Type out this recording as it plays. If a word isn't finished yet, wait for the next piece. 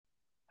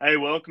Hey,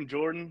 welcome,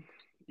 Jordan.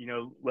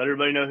 Let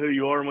everybody know who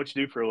you are and what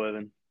you do for a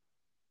living.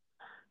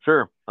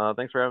 Sure.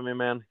 Thanks for having me,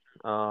 man.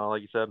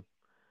 Like you said,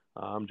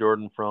 I'm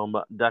Jordan from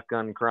Duck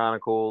Gun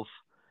Chronicles,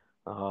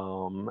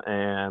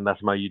 and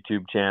that's my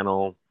YouTube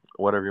channel,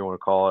 whatever you want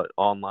to call it,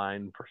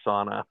 online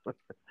persona.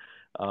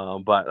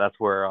 But that's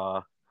where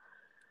I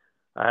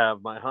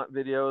have my hunt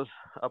videos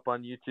up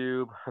on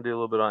YouTube. I do a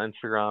little bit on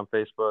Instagram,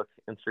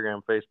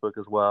 Facebook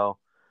as well,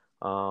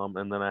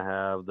 and then I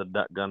have the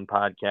Duck Gun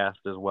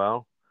podcast as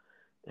well,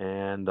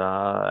 and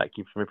that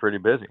keeps me pretty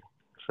busy.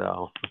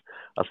 So,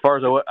 as far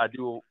as what I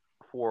do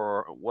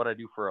for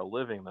a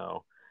living,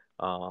 though,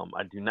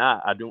 I do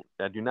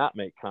not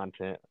make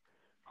content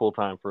full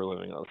time for a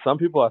living. Some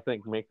people I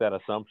think make that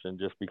assumption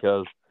just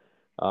because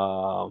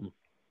um,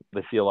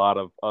 they see a lot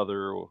of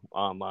other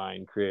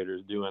online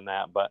creators doing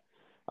that. But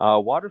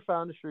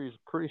waterfowl industry is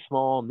a pretty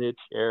small niche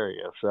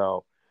area,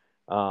 so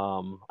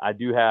I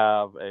do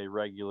have a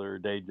regular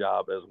day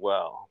job as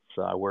well.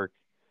 So I work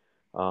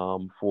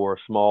for a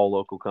small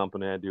local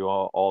company. I do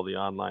all the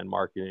online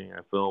marketing.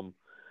 I film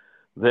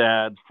the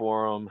ads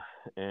for them,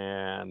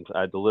 and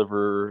I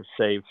deliver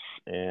safes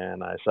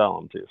and I sell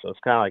them too. So it's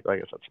kind of like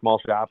I said, small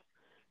shop.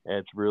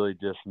 It's really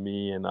just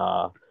me and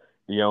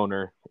the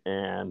owner,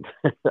 and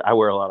I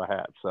wear a lot of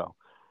hats. So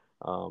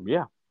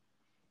yeah,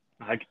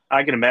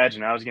 I can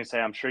imagine. I was going to say,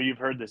 I'm sure you've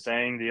heard the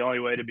saying, the only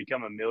way to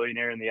become a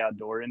millionaire in the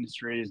outdoor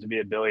industry is to be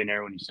a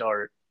billionaire when you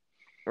start.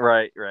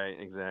 right,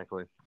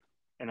 exactly.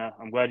 And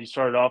I'm glad you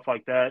started off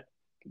like that.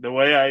 The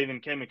way I even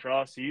came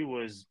across you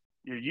was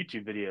your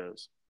YouTube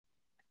videos.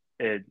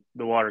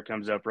 The water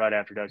comes up right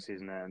after duck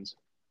season ends.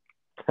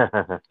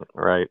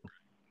 Right.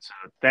 So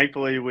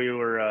thankfully, we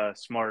were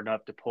smart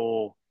enough to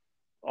pull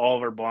all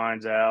of our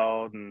blinds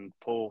out and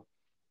pull,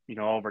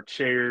 all of our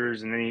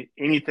chairs and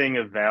anything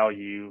of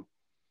value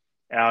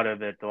out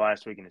of it the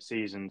last week in the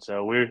season.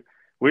 So we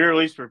were at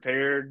least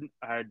prepared.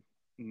 I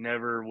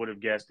never would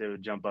have guessed it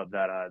would jump up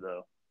that high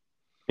though.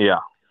 Yeah,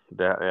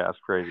 that's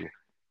crazy.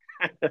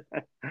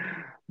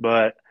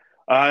 But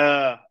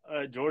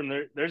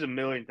Jordan, there's a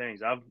million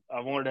things. I've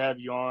wanted to have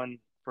you on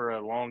for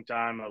a long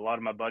time. A lot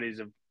of my buddies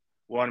have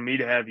wanted me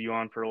to have you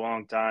on for a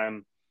long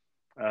time.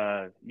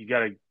 You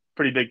got a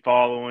pretty big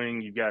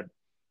following. You've got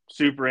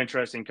super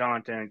interesting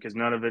content because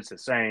none of it's the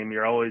same.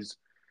 You're always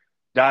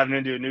diving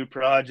into a new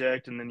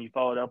project, and then you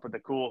follow it up with a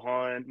cool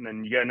hunt, and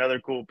then you got another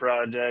cool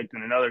project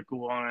and another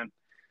cool hunt.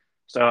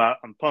 So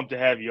I'm pumped to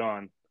have you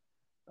on.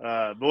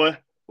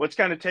 But let's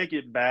kind of take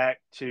it back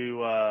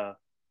to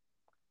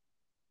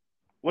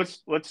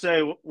let's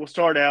say we'll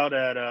start out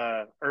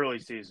at early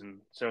season.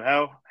 So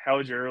how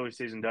was your early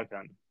season duck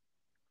hunting?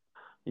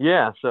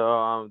 Yeah,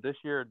 so this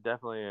year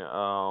definitely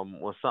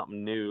was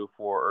something new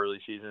for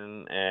early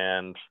season,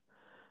 and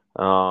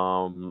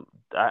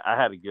I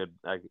had a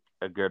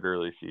good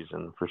early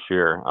season for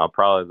sure.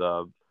 Probably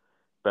the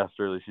best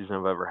early season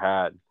I've ever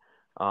had.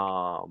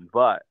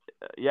 But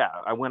yeah,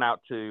 I went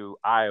out to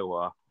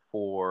Iowa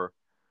for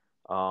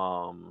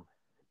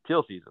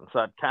teal season, so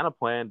I'd kind of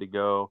planned to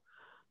go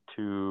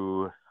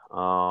to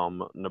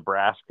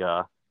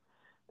Nebraska,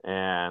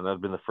 and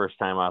that'd been the first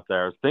time out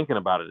there. I was thinking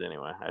about it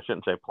anyway. I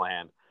shouldn't say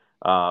planned.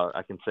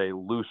 I can say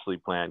loosely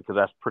planned because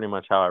that's pretty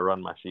much how I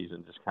run my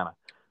season, just kind of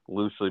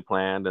loosely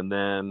planned, and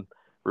then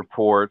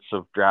reports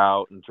of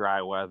drought and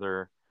dry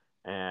weather,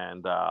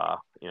 and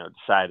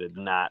decided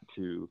not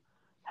to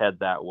head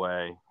that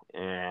way.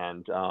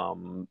 And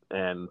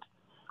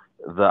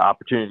the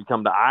opportunity to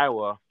come to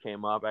Iowa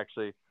came up.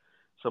 Actually,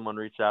 someone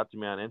reached out to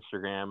me on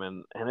Instagram,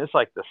 and it's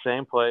like the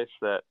same place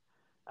that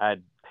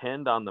I'd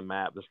pinned on the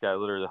map. This guy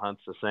literally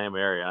hunts the same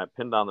area. And I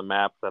pinned on the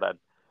map that I'd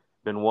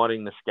been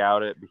wanting to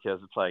scout it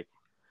because it's like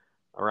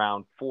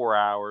around 4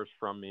 hours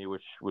from me,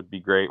 which would be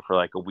great for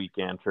like a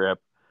weekend trip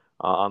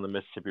on the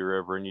Mississippi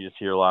River. And you just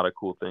hear a lot of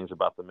cool things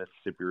about the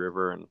Mississippi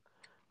River. And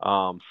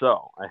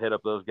so I hit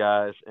up those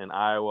guys in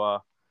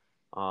Iowa.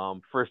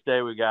 First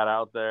day we got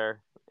out there,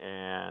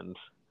 and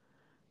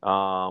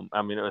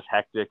I mean, it was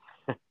hectic.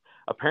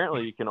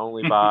 Apparently, you can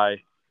only buy,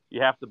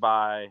 you have to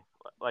buy,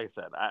 like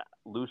I said,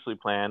 loosely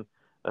planned.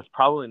 That's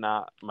probably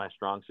not my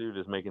strong suit,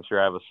 is making sure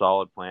I have a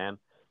solid plan.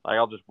 Like,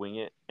 I'll just wing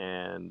it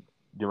and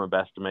do my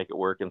best to make it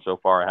work. And so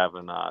far, I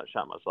haven't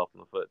shot myself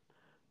in the foot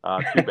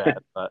too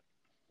bad. But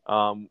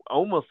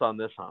almost on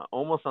this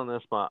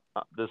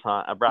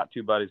hunt, I brought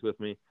two buddies with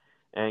me.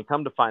 And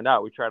come to find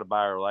out, we try to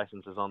buy our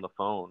licenses on the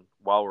phone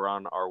while we're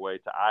on our way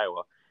to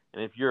Iowa.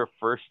 And if you're a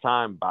first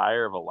time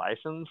buyer of a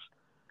license,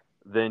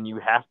 then you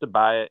have to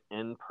buy it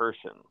in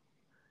person.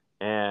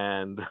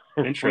 And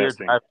we're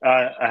Interesting. driving.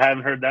 I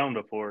haven't heard that one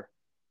before.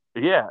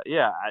 Yeah.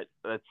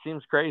 That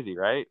seems crazy,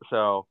 right?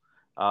 So,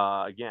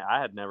 again, I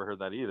had never heard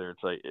that either.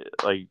 It's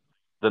like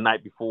the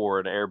night before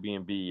at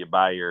Airbnb, you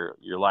buy your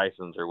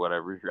license or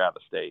whatever if you're out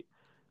of state.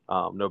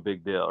 No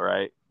big deal,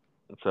 right?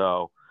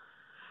 So,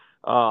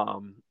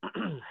 um,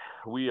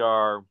 we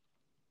are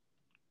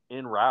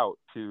en route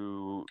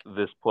to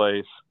this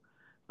place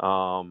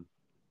um,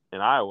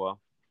 in Iowa,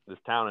 this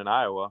town in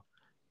Iowa,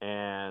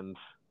 and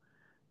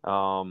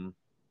um,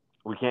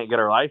 we can't get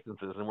our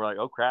licenses, and we're like,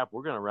 oh crap,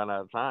 we're gonna run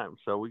out of time.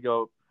 So we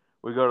go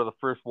to the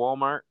first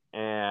Walmart,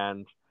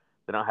 and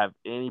they don't have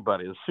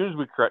anybody. As soon as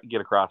we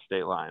get across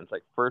state lines,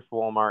 like first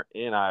Walmart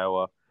in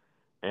Iowa,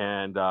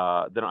 and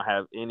they don't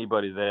have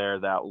anybody there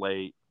that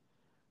late.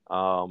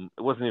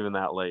 It wasn't even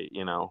that late,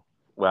 you know.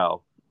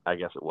 Well, I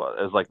guess it was.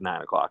 It was like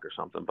 9 o'clock or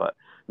something, but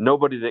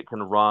nobody that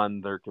can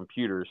run their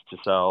computers to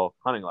sell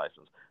hunting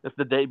license. It's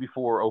the day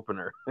before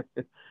opener.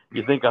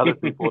 You think other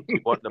people would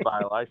be wanting to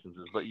buy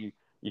licenses, but you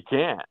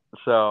can't.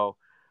 So,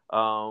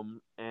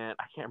 and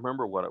I can't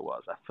remember what it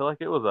was. I feel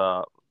like it was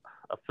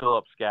a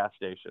Phillips gas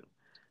station,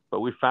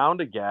 but we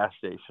found a gas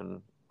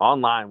station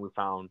online. We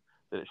found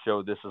that it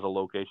showed this is a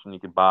location you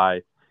could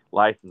buy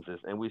licenses,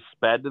 and we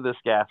sped to this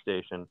gas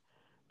station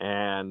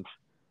and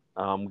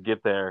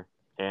get there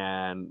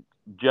and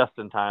just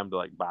in time to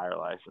like buy our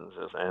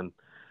licenses. And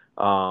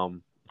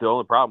the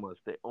only problem was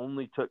they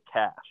only took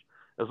cash.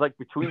 It was like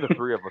between the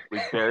three of us, we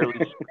barely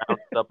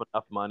scrounged up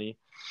enough money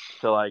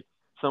to like,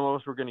 some of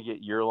us were going to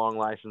get year-long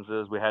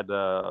licenses. We had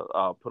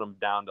to put them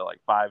down to like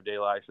 5-day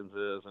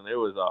licenses, and it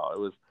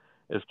was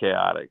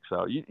chaotic.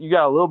 So you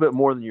got a little bit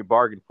more than you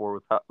bargained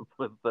for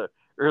with the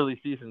early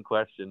season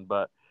question.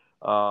 But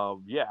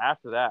yeah,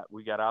 after that,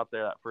 we got out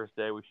there that first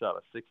day. We shot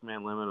a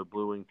 6-man limit of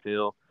blue-winged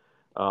teal.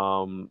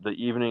 The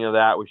evening of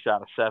that, we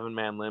shot a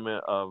 7-man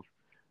limit of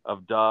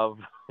dove,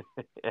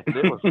 and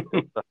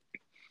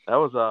that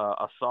was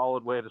a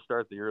solid way to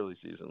start the early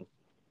season.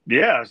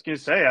 Yeah, I was gonna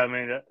say. I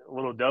mean, a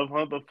little dove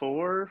hunt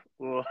before,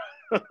 a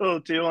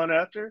little teal hunt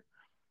after.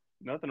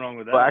 Nothing wrong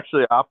with that. Well,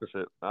 actually,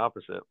 opposite.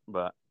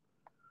 But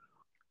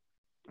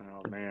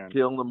oh man,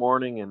 teal in the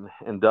morning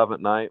and dove at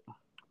night.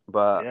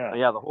 But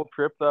yeah, the whole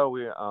trip though,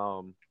 we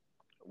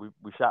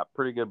shot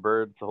pretty good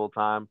birds the whole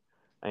time.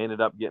 I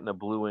ended up getting a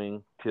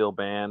blue-wing teal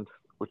band,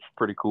 which is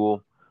pretty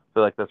cool. I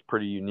feel like that's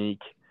pretty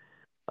unique.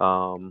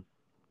 So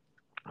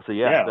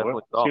yeah,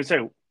 definitely. I was gonna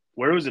say,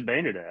 where was it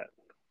banded at?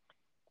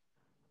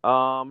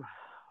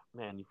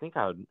 Man, you think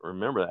I would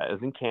remember that? It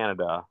was in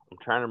Canada. I'm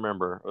trying to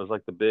remember. It was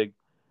like the big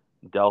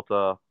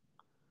Delta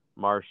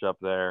marsh up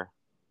there.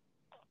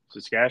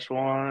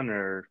 Saskatchewan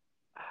or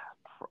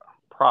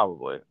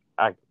probably.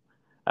 I'd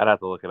have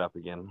to look it up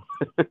again.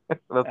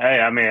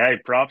 Hey,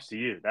 props to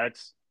you.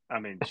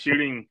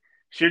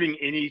 Shooting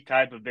any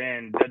type of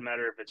band, doesn't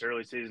matter if it's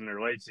early season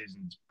or late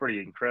season, it's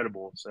pretty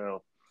incredible.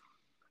 So,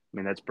 I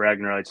mean, that's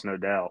bragging rights, no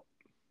doubt.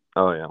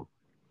 Oh yeah,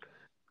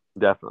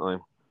 definitely.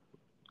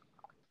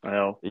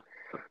 Well,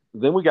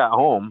 then we got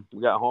home.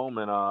 We got home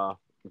in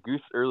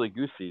early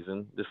goose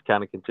season. Just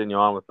kind of continue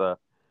on with the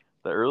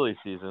early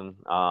season,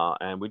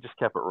 and we just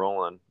kept it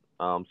rolling.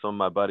 Some of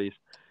my buddies,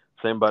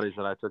 same buddies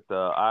that I took to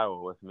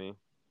Iowa with me,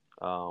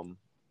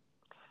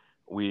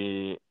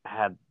 we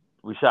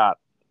shot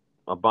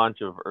a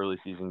bunch of early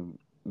season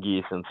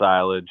geese and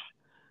silage.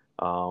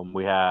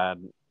 We had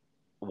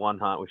one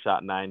hunt we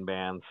shot 9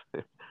 bands.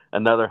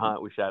 Another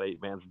hunt we shot 8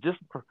 bands. Just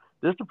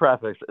to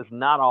preface, it's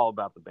not all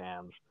about the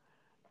bands,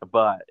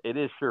 but it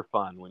is sure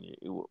fun when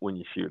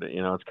you shoot it.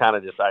 You know, it's kind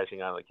of just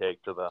icing on the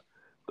cake to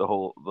the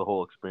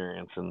whole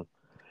experience. And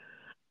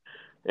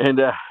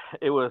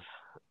it was,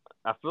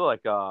 I feel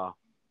like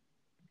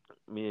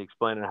me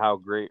explaining how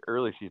great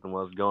early season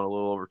was going a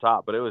little over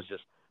top, but it was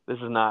just, this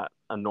is not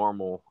a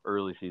normal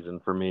early season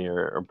for me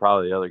or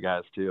probably the other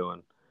guys too.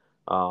 And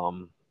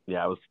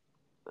yeah, it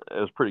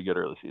was pretty good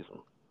early season.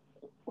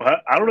 Well,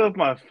 I don't know if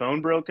my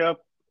phone broke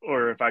up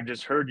or if I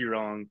just heard you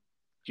wrong.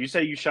 Did you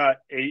say you shot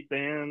 8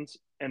 bands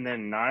and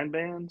then 9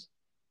 bands?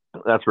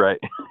 That's right.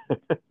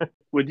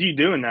 With you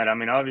doing that, I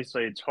mean,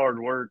 obviously it's hard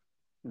work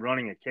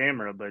running a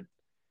camera, but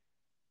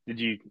did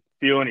you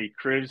feel any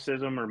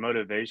criticism or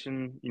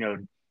motivation? You know,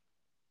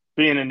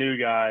 being a new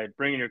guy,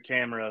 bringing your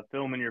camera,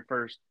 filming your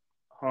first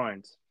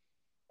hunts.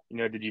 You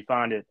know, did you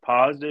find it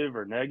positive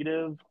or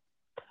negative?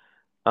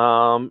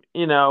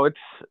 You know,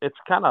 it's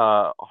kind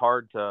of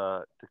hard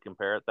to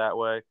compare it that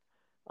way,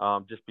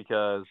 just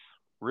because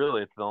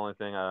really it's the only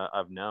thing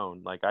I've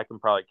known. Like I can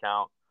probably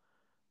count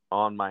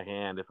on my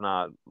hand, if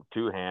not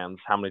 2 hands,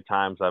 how many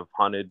times I've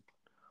hunted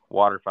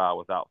waterfowl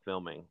without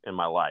filming in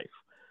my life.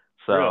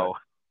 So, really?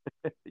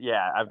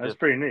 Yeah, That's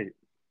pretty neat.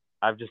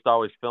 I've just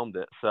always filmed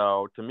it.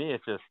 So to me,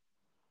 it's just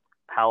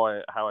how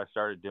I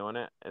started doing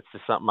it. It's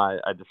just something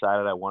I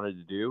decided I wanted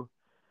to do.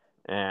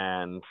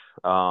 And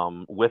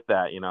with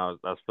that, you know,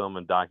 I was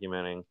filming,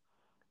 documenting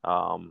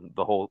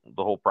the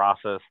whole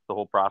process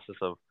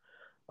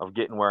of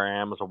getting where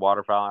I am as a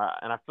waterfowl.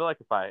 And I feel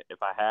like if I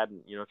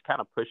hadn't, you know, it's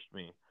kind of pushed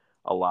me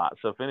a lot.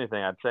 So if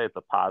anything, I'd say it's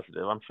a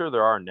positive. I'm sure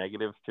there are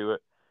negatives to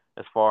it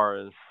as far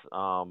as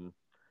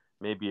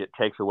maybe it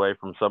takes away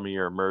from some of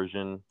your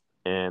immersion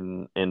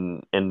in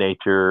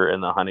nature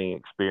and the hunting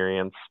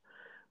experience.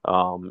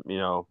 You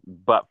know,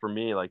 but for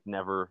me, like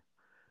never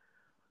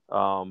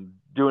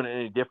doing it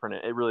any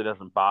different, it really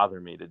doesn't bother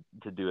me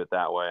to do it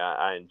that way.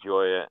 I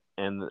enjoy it.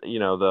 And, you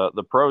know,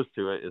 the pros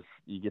to it is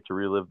you get to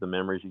relive the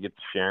memories, you get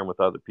to share them with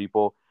other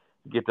people,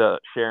 you get to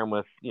share them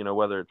with, you know,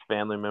 whether it's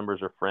family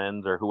members or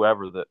friends or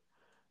whoever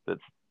that's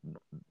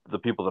the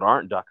people that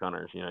aren't duck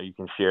hunters, you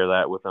can share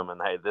that with them,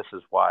 and hey, this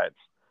is why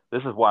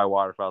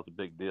waterfowl is a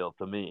big deal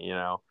to me.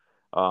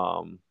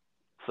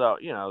 So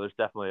there's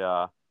definitely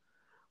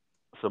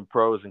some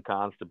pros and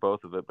cons to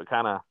both of it, but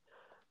kind of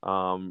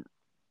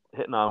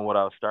hitting on what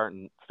I was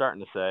starting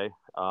to say,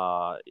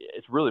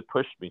 it's really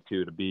pushed me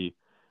to be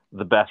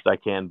the best I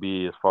can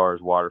be as far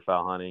as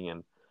waterfowl hunting,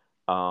 and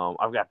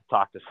I've got to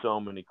talk to so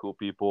many cool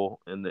people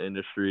in the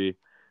industry.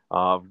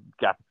 Got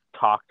to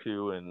talk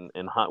to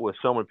and hunt with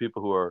so many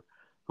people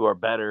who are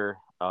better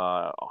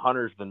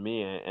hunters than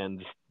me,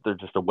 and they're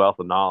just a wealth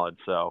of knowledge.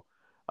 So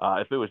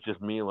if it was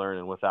just me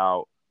learning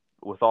without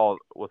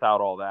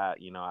all that,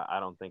 I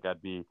don't think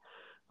I'd be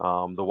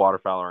the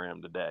waterfowler I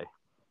am today.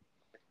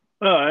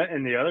 Well,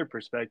 and the other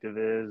perspective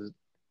is,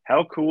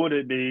 how cool would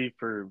it be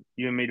for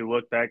you and me to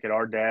look back at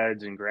our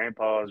dads and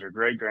grandpas or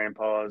great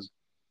grandpas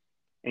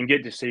and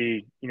get to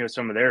see,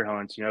 some of their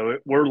hunts?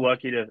 We're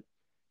lucky to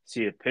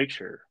see a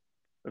picture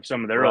of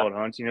some of their Right. old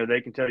hunts. They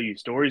can tell you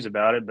stories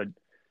about it, but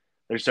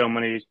there's so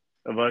many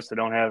of us that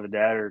don't have a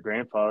dad or a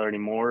grandfather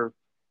anymore.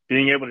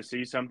 Being able to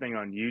see something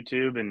on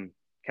YouTube and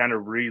kind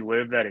of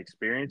relive that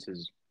experience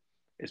is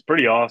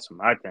pretty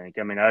awesome, I think.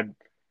 I mean, I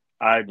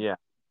Yeah.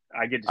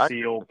 I get to I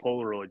see old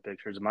Polaroid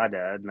pictures of my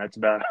dad, and that's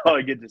about all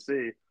I get to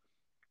see.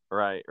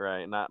 Right.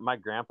 And my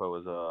grandpa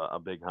was a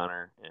big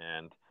hunter,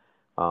 and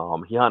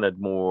he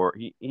hunted more.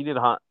 He did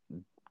hunt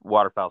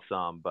waterfowl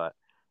some, but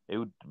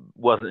it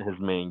wasn't his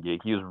main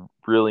gig. He was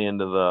really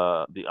into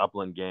the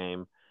upland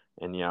game,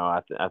 and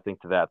I think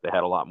to that they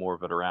had a lot more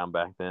of it around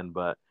back then.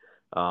 But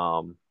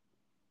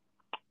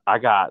I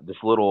got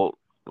this little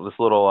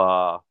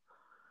photo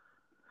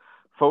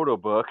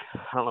book.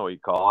 I don't know what you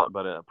call it,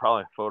 but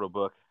probably a photo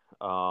book.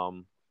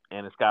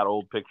 And it's got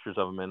old pictures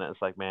of him in it.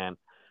 It's like, man,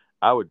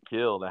 I would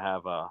kill to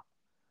have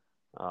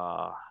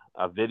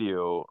a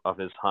video of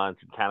his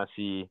hunts and kind of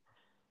see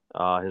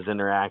his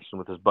interaction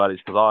with his buddies.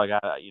 Because all I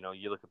got,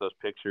 you look at those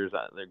pictures,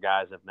 they're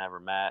guys I've never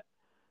met.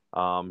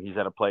 He's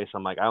at a place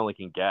I'm like, I only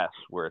can guess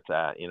where it's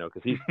at,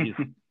 because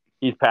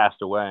he's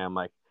passed away. I'm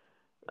like,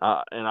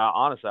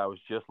 honestly, I was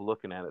just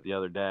looking at it the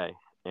other day,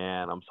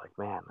 and I'm just like,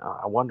 man,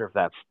 I wonder if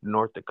that's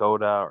North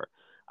Dakota or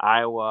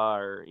Iowa,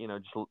 or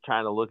just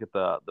trying to look at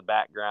the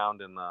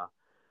background and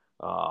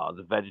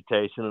the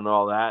vegetation and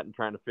all that, and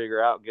trying to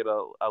figure out, get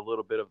a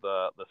little bit of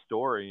the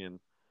story. And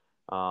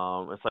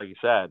it's like you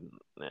said,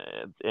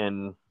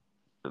 in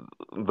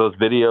those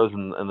videos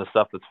and the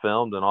stuff that's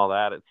filmed and all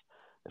that,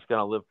 it's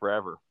gonna live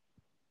forever.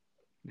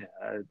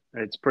 Yeah,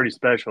 it's pretty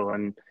special.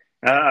 And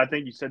I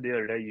think you said the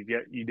other day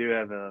you do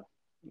have a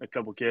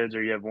couple kids,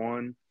 or you have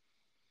one.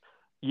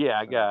 Yeah,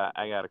 I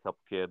got a couple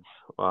kids.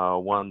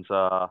 One's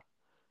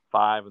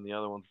 5, and the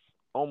other one's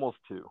almost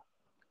 2.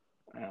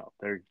 Oh,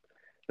 they're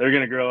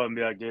gonna grow up and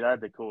be like, dude, I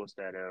had the coolest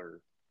dad ever.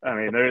 I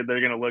mean,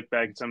 they're gonna look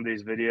back at some of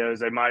these videos.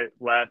 They might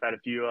laugh at a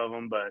few of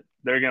them, but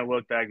they're gonna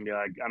look back and be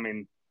like, I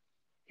mean,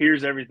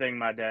 here's everything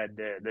my dad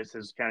did. This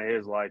is kind of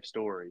his life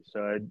story.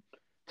 So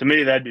to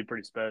me, that'd be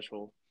pretty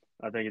special.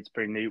 I think it's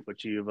pretty neat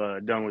what you've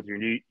done with your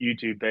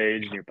YouTube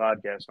page and your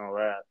podcast and all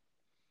that.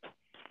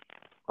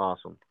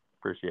 Awesome.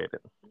 Appreciate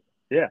it.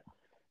 Yeah.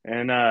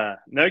 And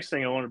next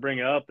thing I want to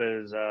bring up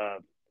is,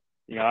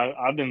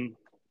 I've been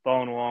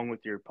following along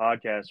with your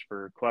podcast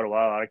for quite a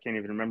while. I can't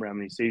even remember how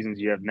many seasons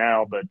you have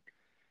now, but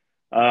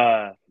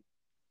a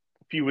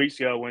few weeks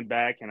ago, I went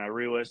back and I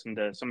re-listened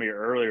to some of your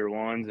earlier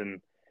ones,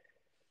 and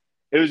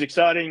it was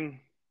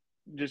exciting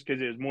just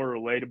because it was more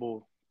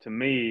relatable to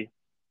me.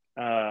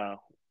 I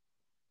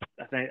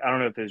don't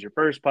know if it was your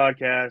first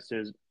podcast,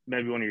 is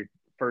maybe one of your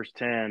first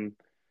 10.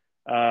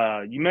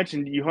 You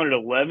mentioned you hunted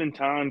 11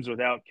 times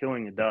without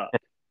killing a duck.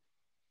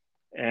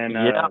 And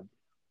Yeah.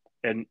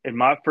 in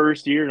my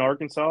first year in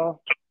Arkansas,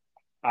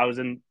 I was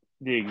in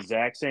the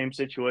exact same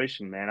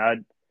situation, man. I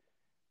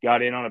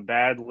got in on a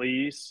bad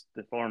lease.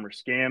 The farmer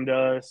scammed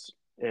us.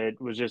 It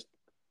was just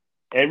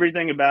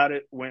everything about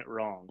it went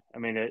wrong. I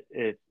mean,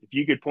 if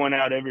you could point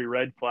out every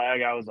red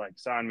flag, I was like,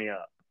 sign me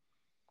up.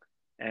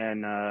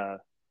 And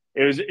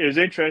it was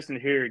interesting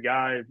to hear a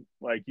guy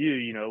like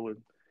you, with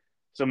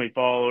so many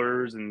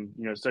followers and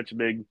such a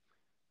big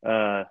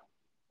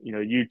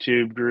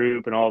YouTube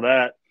group and all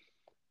that,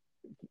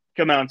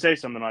 come out and say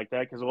something like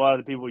that, because a lot of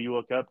the people you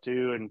look up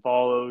to and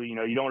follow,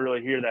 you don't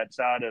really hear that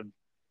side of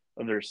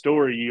their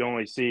story. You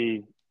only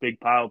see big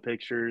pile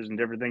pictures and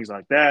different things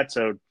like that.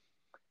 So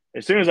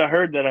as soon as I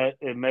heard that,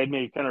 it made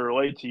me kind of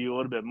relate to you a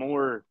little bit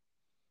more.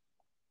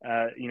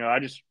 I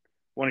just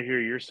want to hear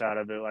your side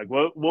of it. Like,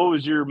 what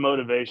was your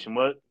motivation?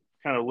 What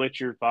kind of lit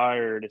your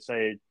fire to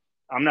say,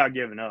 I'm not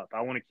giving up.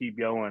 I want to keep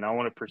going. I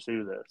want to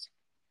pursue this.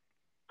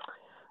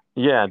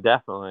 Yeah,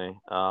 definitely.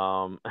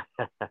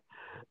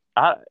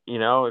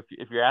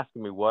 If you're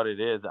asking me what it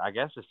is, I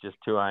guess it's just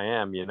who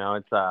I am.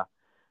 It's I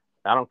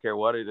don't care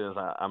what it is.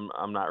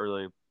 I'm not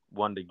really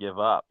one to give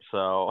up.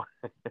 So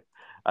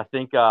I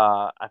think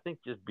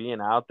just being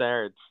out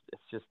there,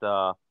 it's just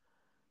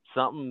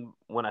something.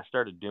 When I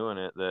started doing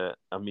it, that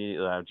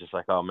immediately I was just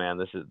like, oh man,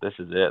 this is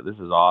it. This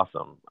is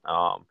awesome.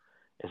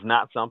 It's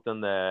not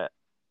something that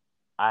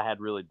I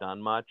had really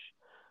done much.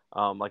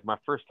 Like my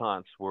first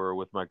hunts were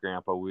with my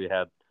grandpa. We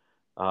had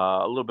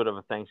a little bit of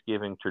a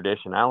Thanksgiving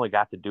tradition. I only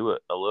got to do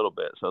it a little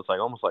bit, so it's like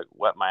almost like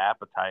whet my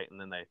appetite, and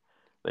then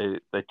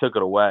they took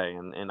it away,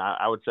 and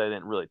I would say they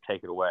didn't really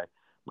take it away.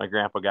 My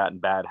grandpa got in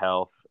bad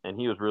health, and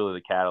he was really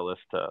the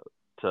catalyst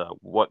to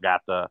what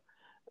got the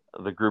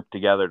group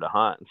together to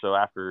hunt. And so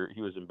after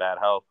he was in bad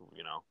health,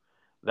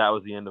 that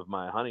was the end of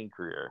my hunting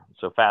career.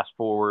 So fast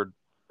forward,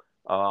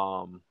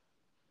 man,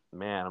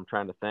 I'm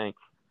trying to think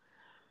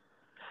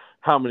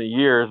how many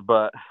years,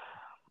 but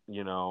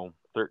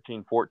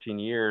 13, 14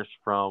 years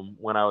from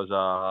when I was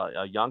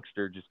a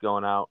youngster, just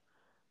going out,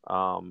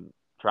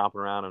 tromping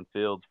around in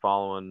fields,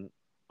 following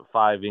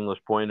 5 English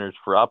pointers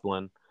for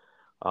upland,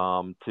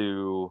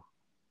 to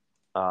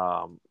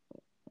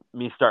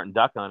me starting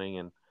duck hunting.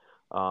 And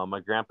my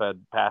grandpa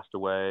had passed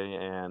away,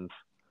 and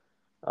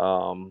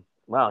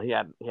well,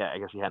 I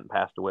guess he hadn't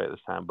passed away at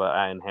this time, but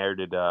I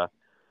inherited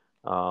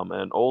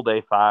an old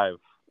A5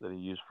 that he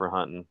used for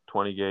hunting,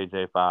 20 gauge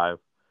A5,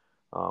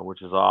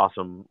 which is an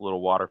awesome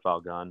little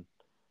waterfowl gun.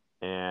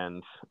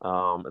 And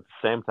at the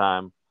same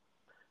time,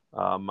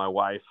 my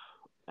wife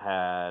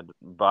had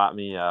bought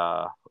me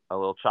a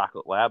little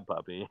chocolate lab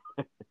puppy,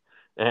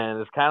 and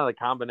it's kind of the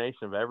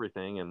combination of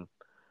everything. And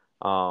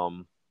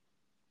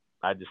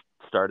I just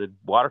started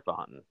waterfowl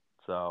hunting.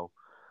 So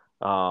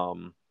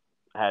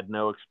had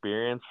no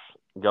experience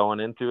going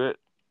into it,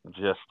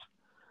 just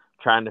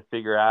trying to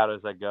figure out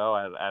as I go.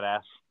 I'd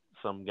ask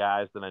some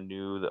guys that I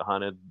knew that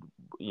hunted,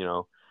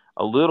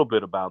 a little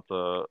bit about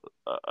the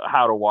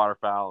how to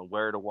waterfowl and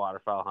where to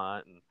waterfowl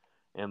hunt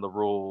and the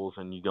rules,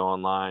 and you go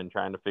online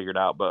trying to figure it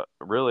out. But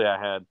really, I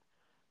had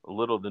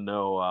little to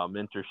no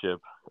mentorship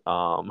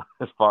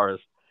as far as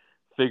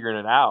figuring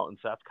it out, and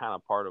so that's kind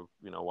of part of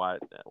why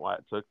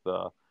it took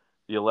the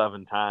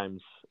 11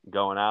 times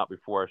going out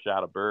before I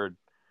shot a bird,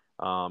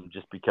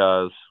 just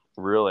because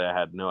really I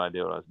had no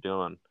idea what I was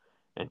doing.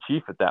 And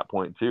Chief at that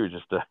point too,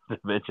 just to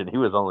mention, he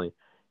was only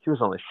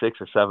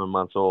 6 or 7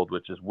 months old,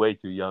 which is way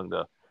too young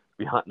to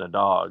be hunting a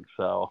dog.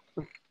 So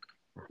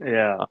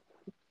Yeah.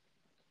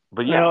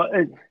 But yeah,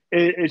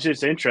 It's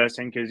just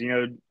interesting because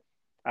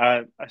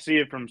I see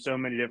it from so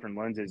many different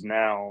lenses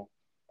now.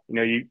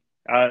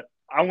 I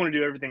want to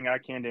do everything I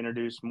can to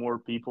introduce more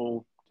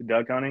people to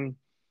duck hunting,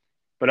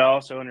 but I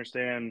also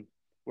understand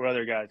where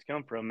other guys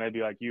come from,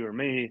 maybe like you or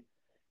me.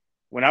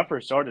 When I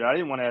first started, I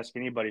didn't want to ask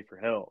anybody for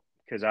help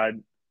because I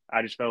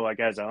just felt like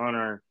as a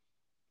hunter,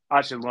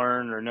 I should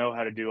learn or know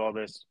how to do all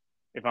this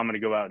if I'm going to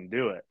go out and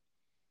do it.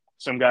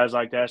 Some guys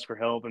like to ask for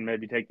help and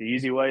maybe take the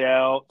easy way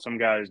out. Some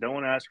guys don't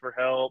want to ask for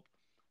help.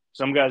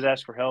 Some guys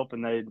ask for help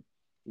and they've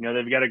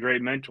got a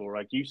great mentor,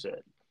 like you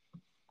said.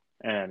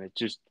 And it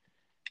just,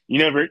 you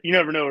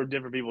never know where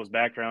different people's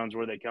backgrounds,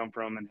 where they come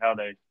from and how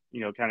they,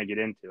 kind of get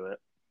into it.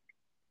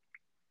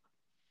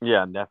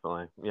 yeah,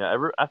 definitely. Yeah,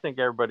 I think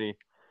everybody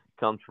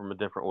comes from a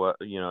different way,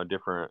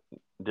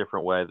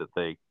 different way that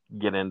they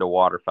get into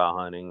waterfowl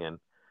hunting. And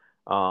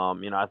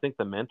I think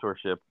the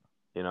mentorship,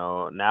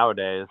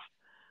 nowadays,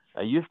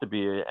 it used to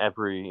be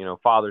every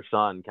father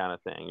son kind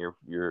of thing.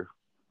 Your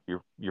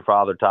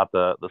father taught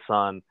the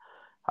son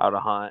how to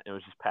hunt. It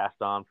was just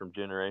passed on from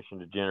generation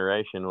to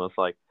generation. It was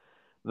like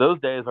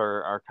those days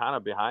are kind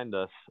of behind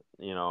us,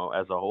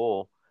 as a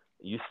whole.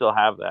 You still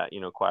have that,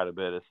 quite a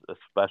bit,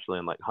 especially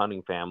in like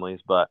hunting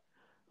families. But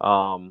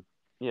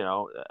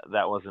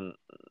that wasn't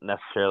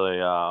necessarily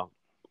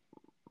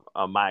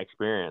my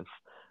experience.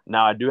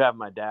 Now I do have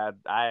my dad.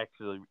 I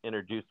actually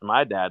introduced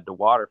my dad to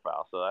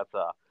waterfowl, so that's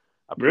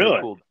a pretty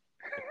Really? cool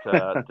to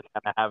kind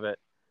of have it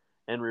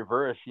in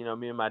reverse.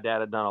 Me and my dad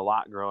had done a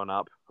lot growing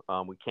up.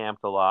 We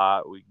camped a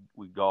lot.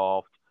 We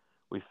golfed.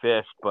 We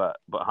fished, but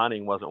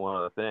hunting wasn't one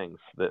of the things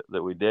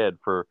that we did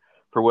for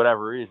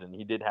whatever reason.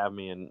 He did have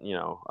me in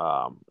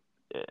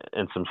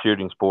in some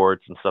shooting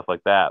sports and stuff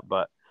like that,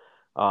 but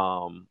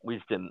we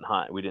just didn't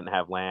hunt. We didn't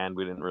have land.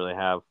 We didn't really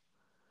have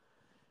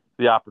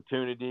the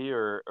opportunity,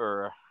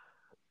 or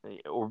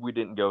we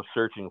didn't go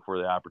searching for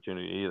the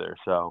opportunity either.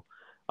 So,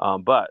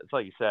 but it's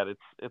like you said,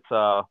 it's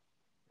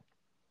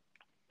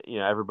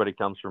everybody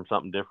comes from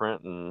something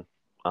different, and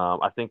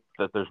I think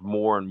that there's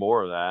more and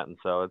more of that, and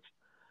so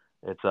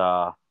it's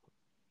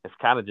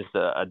kind of just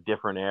a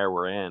different era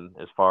we're in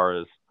as far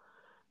as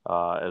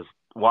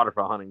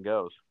waterfowl hunting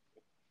goes.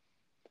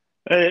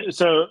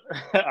 So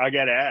I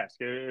got to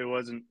ask. It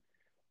wasn't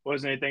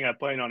anything I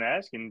planned on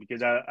asking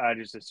because I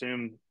just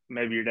assumed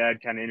maybe your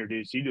dad kind of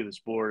introduced you to the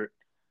sport.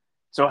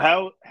 So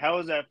how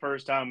was that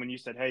first time when you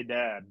said, "Hey,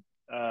 Dad,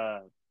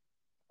 I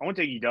want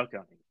to take you duck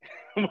hunting"?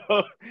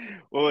 What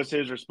was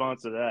his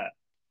response to that?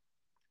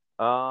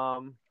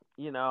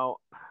 You know,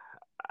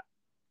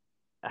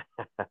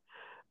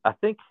 I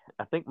think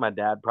my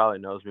dad probably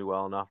knows me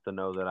well enough to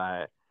know that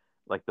I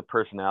like the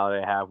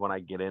personality I have when I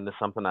get into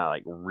something. I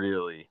like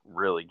really,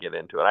 really get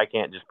into it. I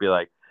can't just be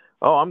like,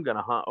 oh, I'm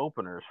gonna hunt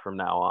openers from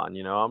now on.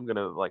 I'm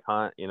gonna like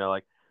hunt.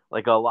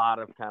 Like a lot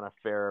of kind of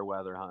fair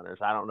weather hunters.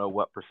 I don't know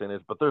what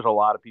percentage, but there's a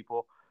lot of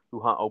people who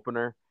hunt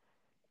opener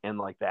and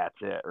like that's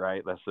it,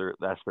 right? That's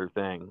their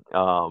thing.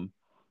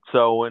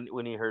 So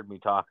when he heard me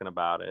talking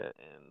about it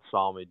and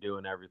saw me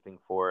doing everything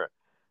for it,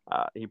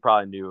 he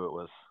probably knew it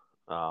was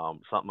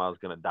something I was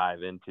going to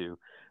dive into.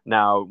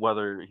 Now,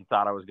 whether he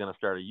thought I was going to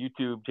start a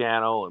YouTube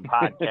channel and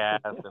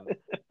podcast and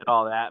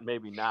all that,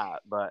 maybe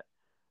not. But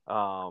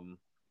by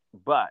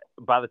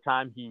the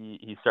time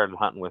he started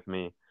hunting with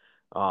me,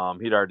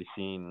 he'd already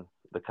seen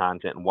the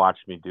content and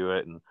watched me do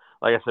it. And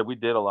like I said, we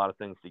did a lot of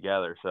things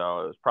together,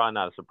 so it was probably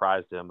not a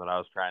surprise to him that I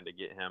was trying to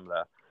get him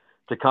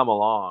to come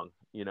along.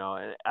 And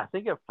I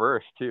think at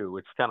first too,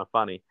 which is kind of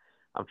funny.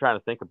 I'm trying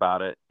to think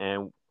about it,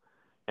 and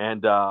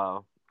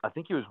I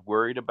think he was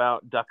worried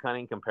about duck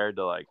hunting compared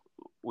to, like,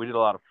 we did a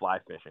lot of fly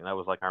fishing. That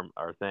was like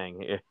our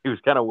thing. He was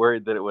kind of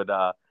worried that it would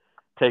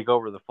take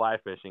over the fly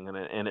fishing,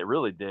 and it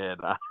really did.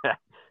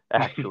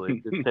 Actually,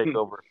 it did take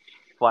over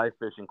fly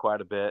fishing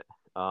quite a bit.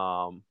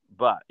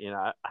 But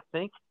I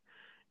think,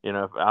 I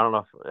don't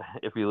know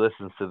if he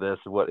listens to this,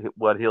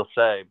 what he'll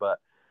say, but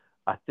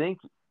I think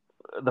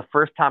the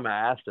first time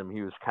I asked him,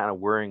 he was kind of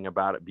worrying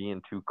about it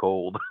being too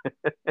cold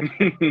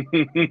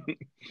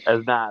as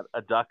not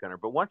a duck hunter.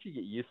 But once you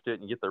get used to it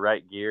and you get the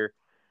right gear,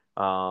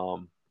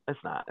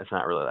 it's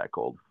not really that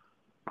cold.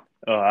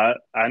 Oh,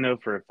 I know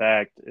for a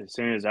fact, as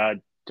soon as I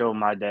told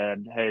my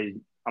dad, hey,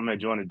 I'm going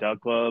to join a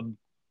duck club,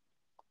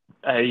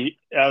 hey,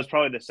 that was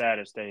probably the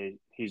saddest day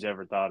he's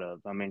ever thought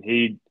of. I mean,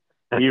 he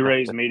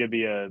raised me to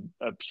be a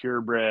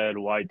purebred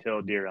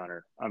whitetail deer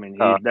hunter. I mean,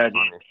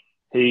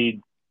 he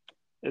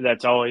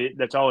that's all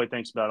he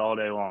thinks about all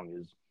day long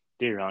is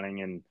deer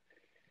hunting. And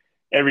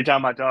every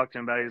time I talk to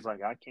him about it, he's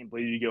like, I can't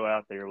believe you go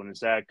out there when it's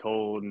that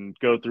cold and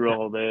go through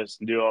all this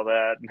and do all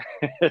that.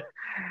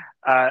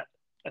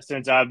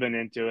 Since I've been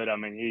into it, I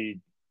mean,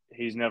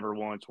 he's never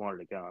once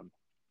wanted to come.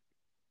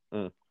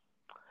 Mm.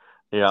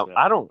 Yeah,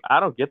 so, I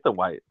don't get the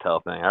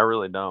whitetail thing. I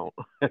really don't.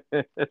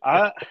 Back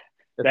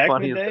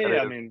in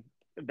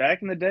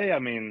the day, I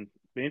mean,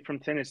 being from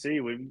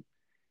Tennessee,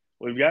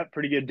 we've got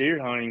pretty good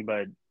deer hunting,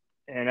 but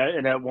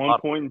and at one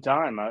point in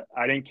time, I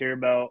didn't care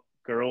about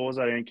girls,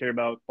 I didn't care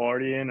about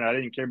partying, I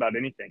didn't care about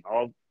anything.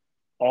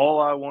 All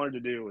I wanted to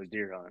do was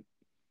deer hunt.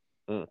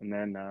 And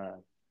then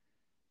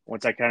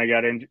once I kind of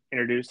got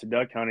introduced to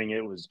duck hunting,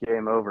 it was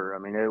game over. I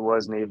mean, it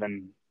wasn't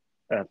even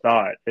a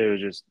thought. It was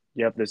just,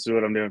 yep, this is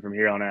what I'm doing from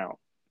here on out.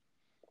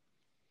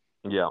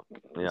 Yeah.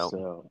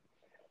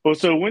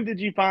 So when did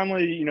you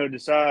finally,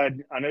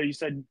 decide? I know you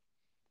said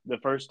the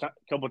first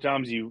couple of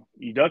times you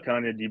duck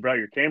hunted, you brought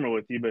your camera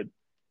with you, but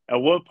at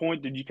what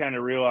point did you kind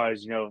of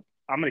realize, I'm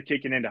going to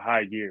kick it into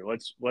high gear?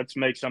 Let's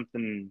make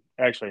something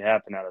actually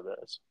happen out of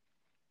this.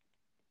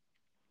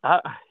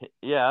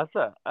 Yeah,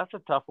 that's a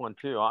tough one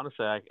too.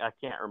 Honestly, I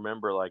can't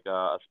remember like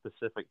a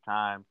specific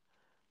time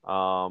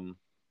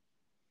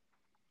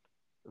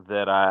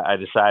that I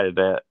decided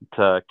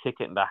to kick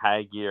it into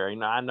high gear.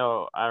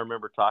 I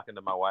remember talking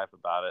to my wife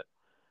about it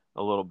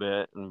a little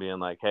bit and being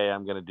like, hey,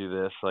 I'm going to do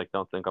this. Like,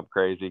 don't think I'm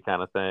crazy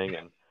kind of thing.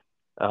 And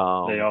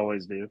they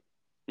always do.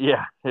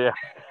 Yeah.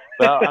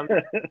 Well,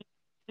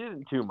 she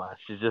didn't too much.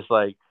 She's just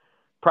like,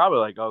 probably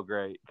like, oh,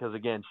 great. Because,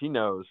 again, she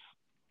knows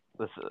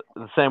this,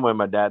 the same way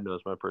my dad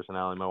knows my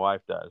personality, my wife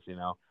does,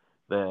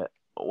 that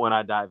when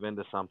I dive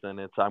into something,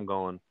 I'm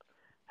going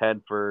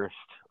head first.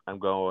 I'm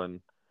going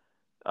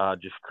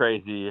just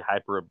crazy,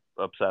 hyper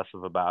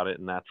obsessive about it.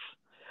 And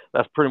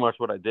that's pretty much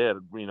what I did,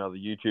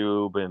 the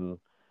YouTube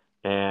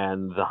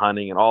and the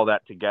hunting and all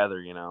that together,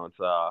 it's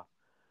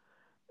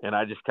and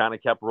I just kind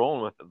of kept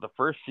rolling with it. The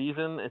first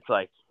season, it's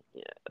like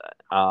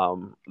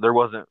there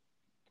wasn't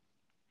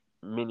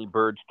many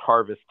birds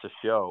harvest to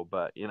show,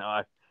 but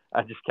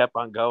I just kept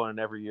on going. And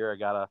every year I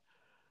got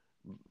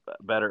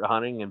better at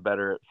hunting and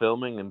better at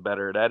filming and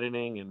better at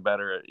editing and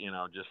better at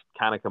just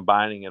kind of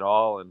combining it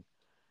all and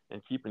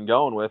keeping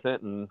going with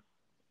it. And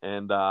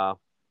I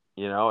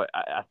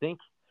think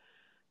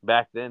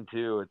back then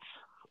too,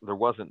 there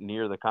wasn't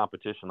near the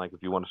competition like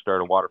if you want to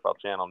start a waterfowl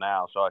channel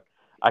now. So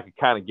I could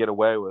kind of get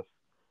away with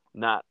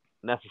not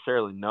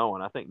necessarily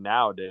knowing. I think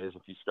nowadays,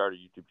 if you start a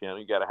YouTube channel,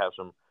 you got to have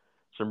some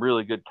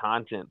really good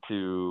content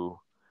to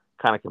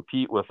kind of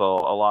compete with a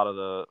lot of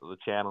the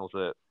channels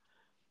that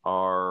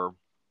are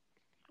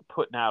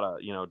putting out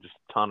just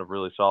a ton of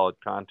really solid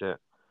content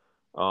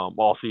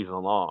all season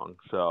long.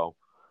 So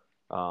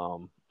a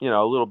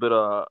little bit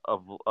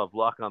of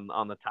luck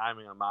on the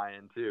timing on my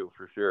end too,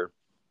 for sure.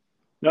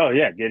 No,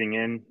 yeah, getting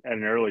in at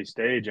an early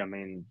stage. I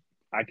mean,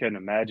 I couldn't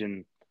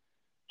imagine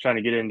trying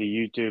to get into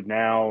YouTube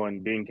now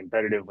and being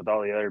competitive with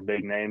all the other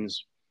big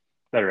names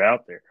that are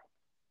out there.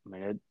 I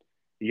mean,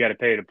 you got to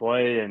pay to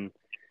play, and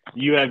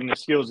you having the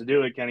skills to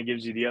do it kind of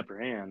gives you the upper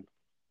hand.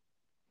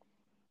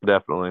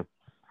 Definitely.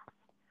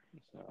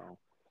 So,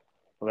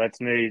 well, that's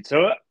neat.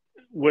 So,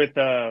 with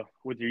your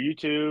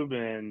YouTube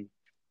and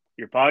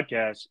your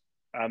podcast,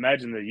 I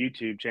imagine the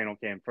YouTube channel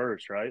came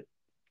first, right?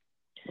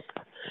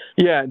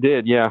 Yeah, it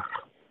did. Yeah.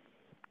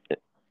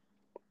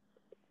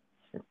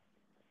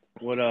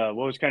 What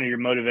was kind of your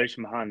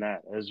motivation behind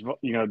that? As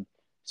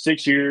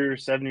 6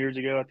 years, 7 years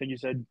ago, I think you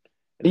said,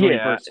 when you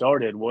first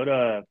started. What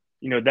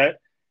that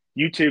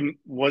YouTube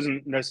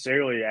wasn't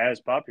necessarily as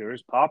popular.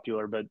 It's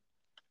popular, but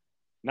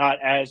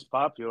not as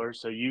popular.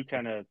 So you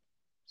kind of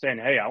saying,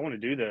 "Hey, I want to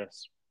do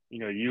this."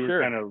 You were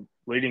Sure. kind of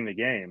leading the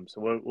game. So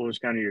what was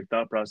kind of your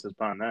thought process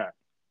behind that?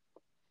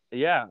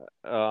 Yeah.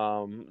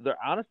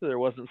 There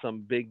wasn't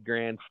some big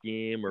grand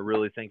scheme or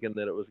really thinking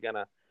that it was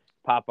gonna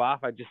pop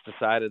off. I just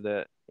decided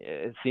that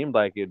it seemed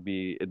like it'd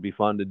be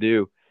fun to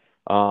do.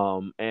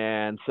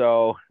 And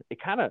so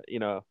it kind of,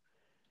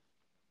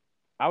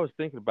 I was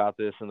thinking about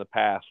this in the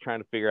past,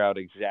 trying to figure out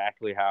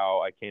exactly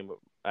how I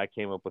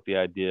came up with the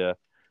idea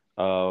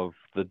of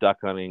the duck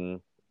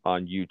hunting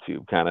on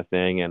YouTube kind of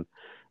thing. And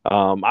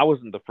I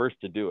wasn't the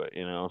first to do it,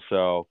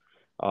 So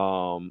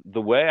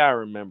the way I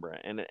remember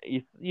it, and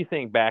you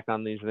think back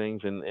on these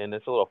things, and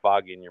it's a little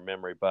foggy in your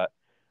memory, but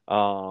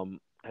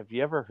have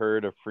you ever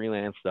heard of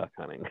freelance duck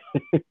hunting?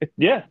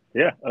 Yeah,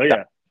 yeah, oh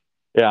yeah.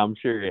 Yeah, I'm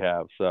sure you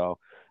have. So,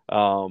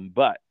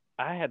 but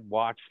I had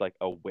watched like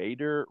a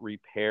wader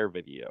repair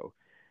video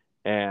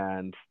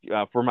and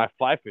for my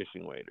fly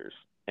fishing waders,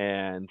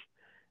 and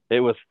it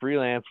was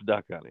freelance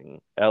duck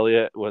hunting.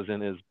 Elliot was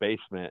in his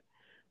basement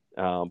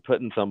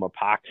putting some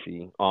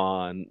epoxy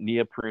on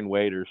neoprene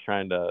waders,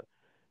 trying to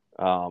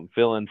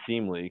fill in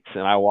seam leaks,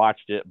 and I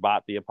watched it,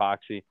 bought the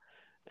epoxy,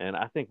 and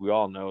I think we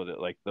all know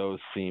that like those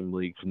seam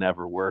leaks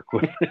never work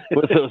with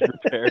with those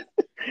repairs.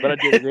 But I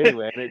did it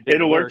anyway, and it didn't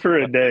It'll work work. for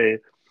a But day.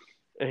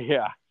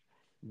 yeah,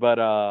 but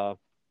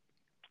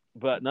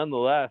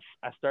nonetheless,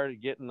 I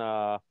started getting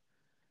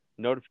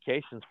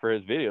notifications for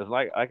his videos.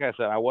 Like I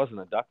said, I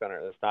wasn't a duck hunter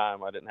at this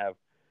time. I didn't have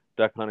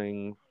duck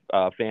hunting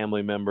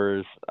family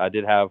members. I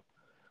did have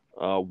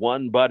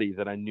one buddy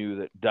that I knew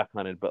that duck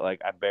hunted, but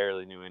like I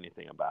barely knew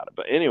anything about it.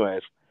 But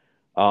anyways,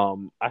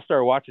 I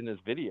started watching his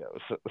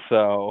videos,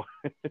 so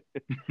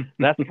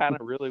that's kind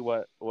of really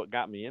what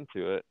got me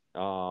into it.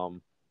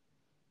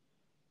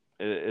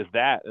 Is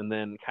that, and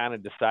then kind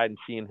of deciding,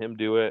 seeing him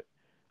do it,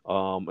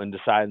 and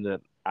deciding that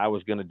I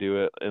was going to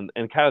do it, and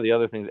kind of the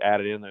other things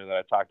added in there that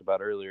I talked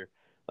about earlier,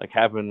 like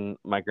having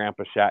my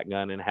grandpa's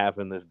shotgun and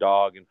having this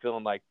dog, and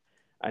feeling like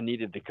I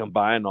needed to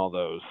combine all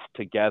those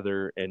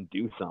together and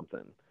do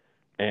something.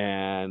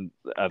 And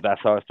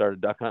that's how I started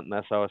duck hunting.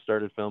 That's how I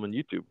started filming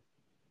YouTube.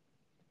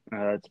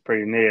 That's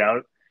pretty neat.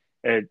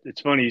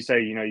 It's funny you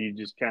say, you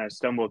just kind of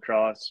stumble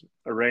across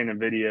a random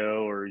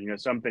video or,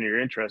 something you're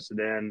interested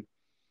in.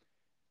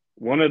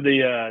 One of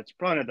it's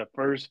probably not the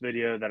first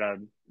video that I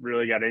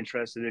really got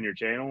interested in your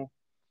channel,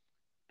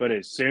 but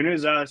as soon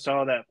as I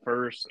saw that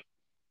first,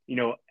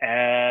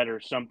 ad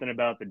or something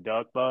about the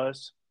duck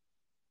bus,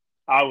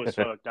 I was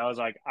hooked. I was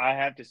like, I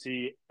have to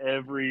see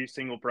every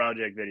single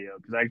project video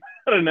because I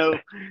got to know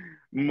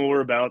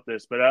more about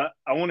this. But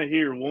I want to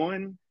hear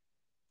one.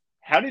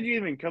 How did you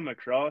even come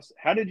across?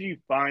 How did you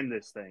find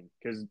this thing?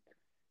 Because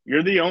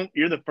you're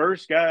the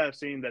first guy I've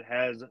seen that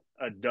has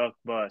a duck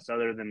bus,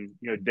 other than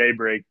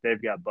Daybreak.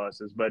 They've got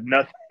buses, but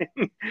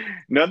nothing,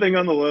 nothing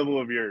on the level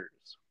of yours.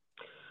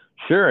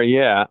 Sure,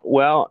 yeah.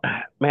 Well,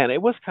 man,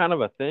 it was kind of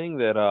a thing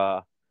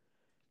that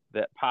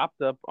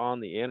popped up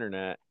on the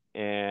internet,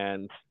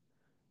 and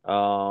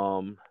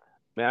um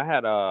man, I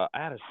had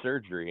a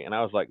surgery, and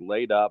I was like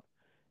laid up,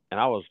 and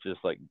I was just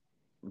like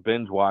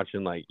binge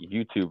watching like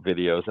YouTube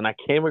videos, and I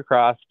came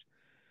across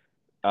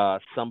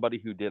somebody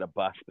who did a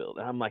bus build,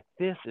 and I'm like,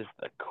 this is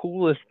the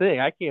coolest thing.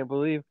 I can't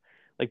believe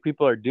like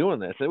people are doing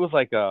this. It was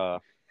like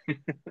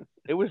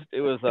it was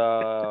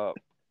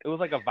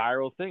like a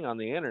viral thing on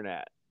the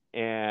internet,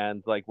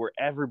 and like where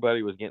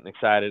everybody was getting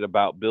excited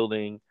about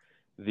building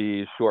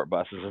these short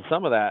buses. And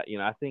some of that,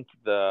 I think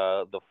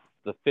the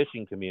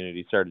fishing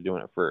community started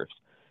doing it first.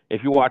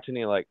 If you watch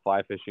any like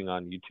fly fishing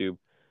on YouTube,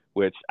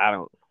 which I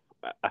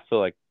feel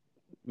like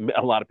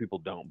a lot of people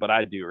don't, but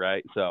I do,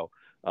 right? So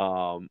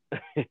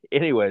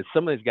anyways,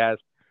 some of these guys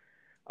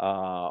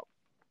uh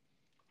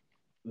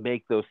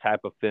make those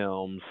type of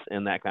films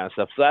and that kind of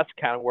stuff. So that's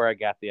kind of where I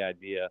got the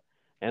idea.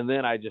 And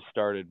then I just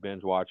started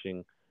binge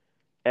watching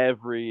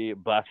every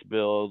bus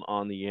build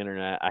on the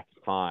internet I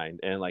could find,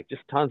 and like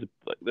just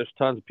there's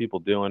tons of people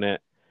doing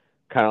it,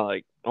 kind of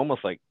like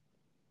almost like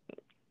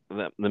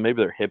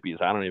maybe they're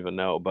hippies. I don't even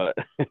know, but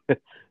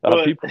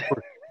Well,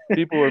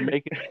 people were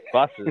making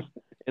buses,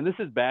 and this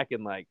is back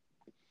in like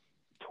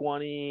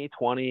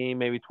 2020,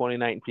 maybe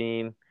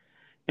 2019,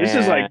 this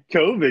is like and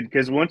COVID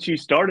because once you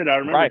started, I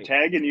remember right.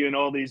 tagging you in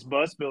all these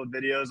bus build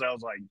videos. I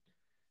was like,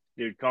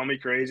 dude, call me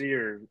crazy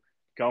or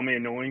call me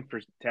annoying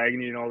for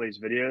tagging you in all these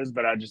videos,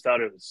 but I just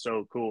thought it was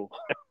so cool.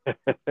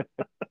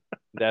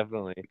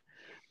 Definitely.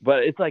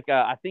 But it's like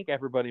I think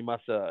everybody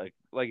must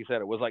like you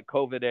said, it was like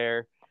COVID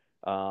air.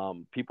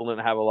 People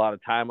didn't have a lot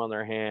of time on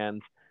their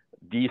hands.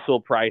 Diesel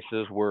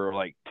prices were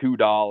like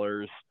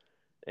 $2,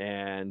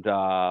 and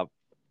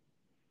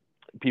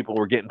people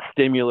were getting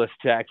stimulus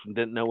checks and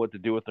didn't know what to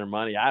do with their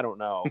money. I don't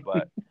know,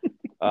 but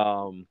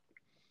um,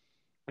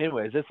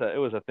 anyways, it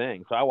was a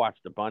thing. So I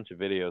watched a bunch of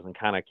videos and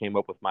kind of came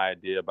up with my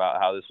idea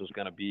about how this was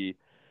going to be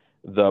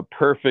the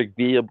perfect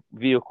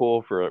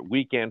vehicle for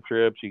weekend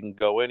trips. You can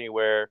go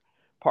anywhere,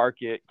 park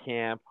it,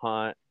 camp,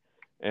 hunt,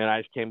 and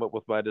I just came up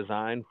with my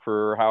design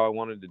for how I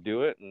wanted to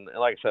do it. And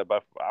like I said,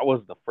 but I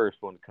wasn't the first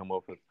one to come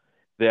up with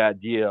the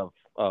idea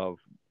of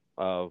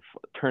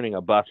turning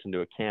a bus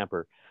into a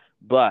camper.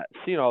 But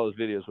seeing all those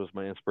videos was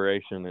my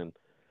inspiration,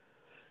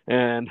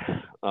 and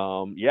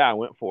yeah, I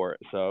went for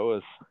it.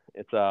 So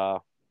it's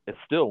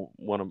still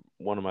one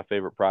of my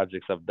favorite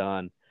projects I've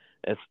done.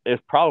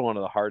 It's probably one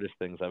of the hardest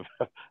things I've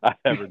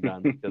ever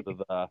done because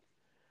of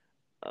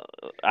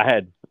I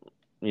had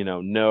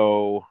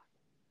no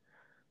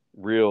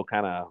real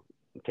kind of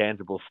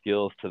tangible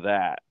skills to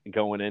that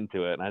going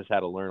into it, and I just had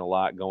to learn a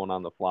lot going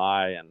on the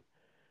fly.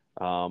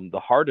 And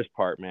the hardest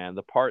part, man,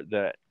 the part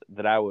that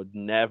I would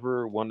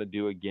never want to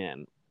do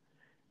again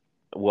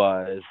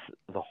was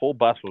the whole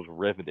bus was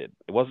riveted.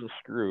 It wasn't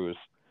screws,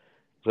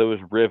 so it was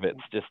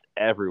rivets just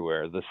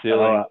everywhere. The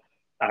ceiling.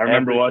 I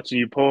remember watching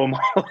you pull them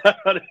all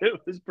out.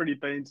 It was pretty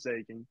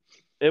painstaking.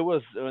 It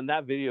was, and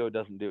that video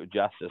doesn't do it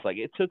justice. Like,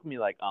 it took me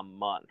like a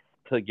month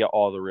to get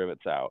all the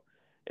rivets out.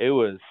 It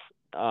was,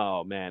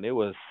 oh man,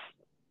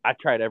 I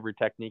tried every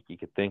technique you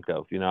could think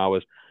of. I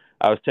was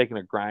taking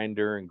a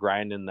grinder and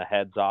grinding the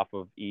heads off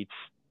of each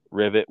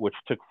rivet, which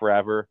took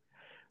forever.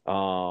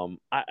 I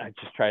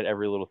just tried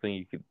every little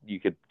thing you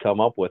could come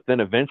up with. Then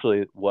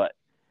eventually what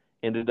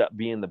ended up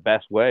being the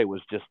best way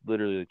was just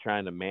literally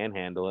trying to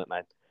manhandle it. And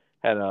I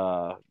had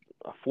a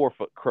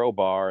 4-foot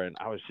crowbar, and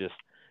I was just,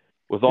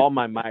 with all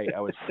my might, I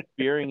was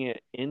spearing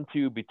it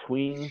into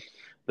between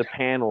the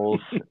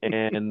panels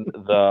and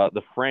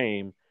the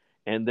frame,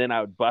 and then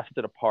I would bust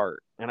it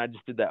apart. And I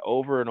just did that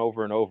over and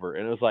over and over.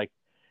 And it was like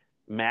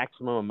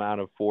maximum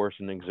amount of force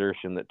and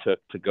exertion that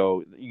took to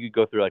go. You could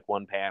go through like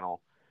one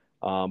panel.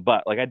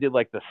 But like I did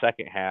like the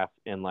second half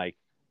in like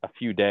a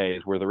few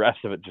days, where the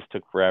rest of it just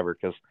took forever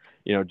because,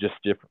 just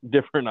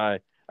different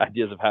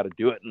ideas of how to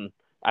do it. And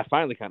I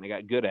finally kind of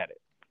got good at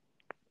it.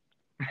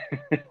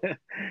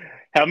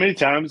 How many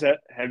times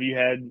have you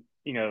had,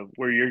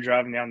 where you're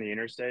driving down the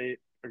interstate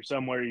or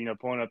somewhere,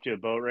 pulling up to a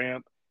boat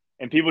ramp,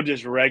 and people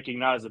just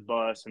recognize the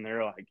bus and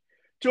they're like,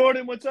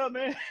 "Jordan, what's up,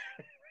 man?"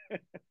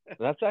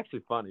 That's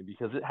actually funny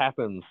because it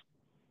happens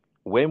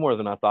way more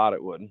than I thought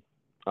it would.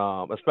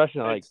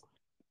 Especially like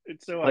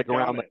it's so like iconic.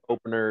 Around like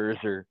openers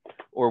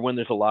or when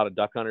there's a lot of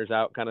duck hunters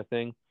out, kind of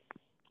thing.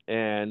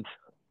 And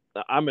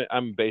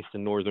I'm based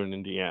in northern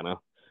Indiana.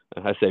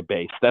 I say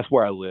based. That's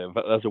where I live.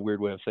 That's a weird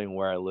way of saying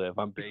where I live.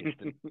 I'm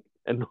based in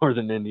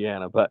northern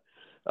Indiana, but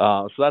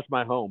so that's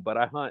my home. But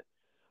I hunt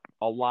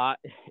a lot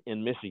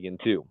in Michigan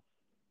too.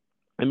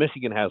 And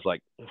Michigan has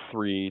like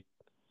 3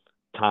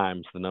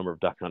 times the number of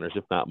duck hunters,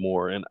 if not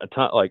more. And a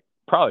ton, like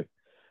probably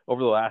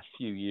over the last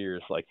few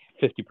years, like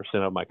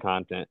 50% of my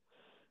content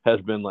has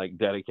been like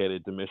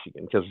dedicated to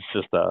Michigan because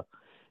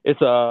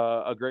it's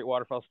a great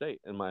waterfowl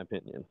state in my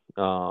opinion.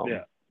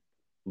 Yeah.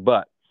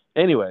 But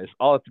anyways,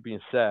 all that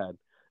being said,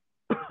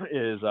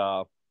 is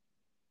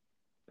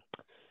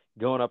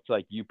going up to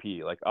like UP.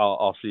 Like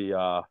I'll see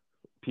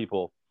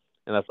people,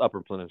 and that's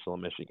Upper Peninsula,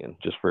 Michigan,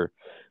 just for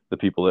the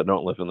people that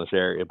don't live in this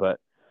area. But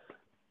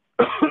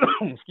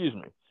excuse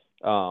me,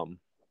 I'll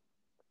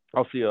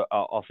see a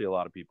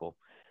lot of people.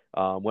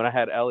 When I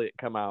had Elliot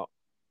come out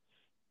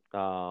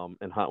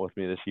and hunt with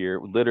me this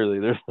year,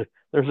 literally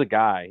there's a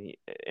guy,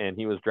 and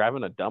he was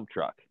driving a dump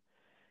truck,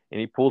 and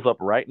he pulls up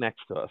right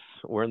next to us.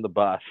 We're in the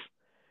bus.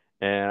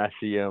 And I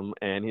see him,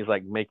 and he's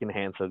like making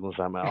hand signals.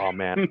 I'm like, oh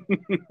man,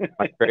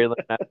 my trailer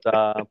messed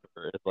up,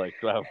 or it's like,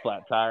 do I have a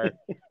flat tire?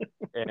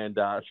 And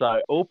so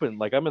I open,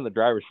 like I'm in the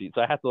driver's seat,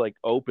 so I have to like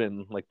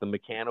open like the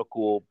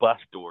mechanical bus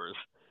doors.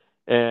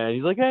 And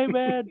he's like, hey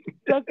man,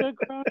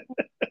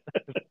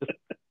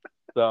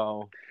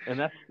 so, and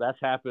that's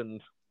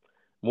happened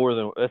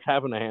that's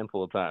happened a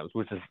handful of times,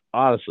 which is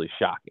honestly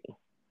shocking.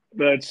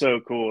 That's so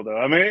cool though.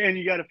 I mean, and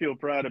you got to feel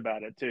proud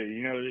about it too.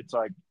 It's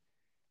like,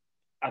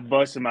 I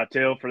busted my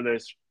tail for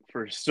this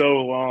for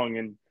so long,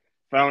 and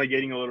finally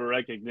getting a little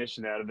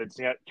recognition out of it's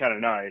kind of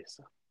nice.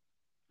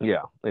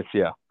 Yeah,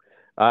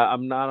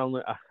 I'm not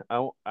only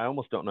I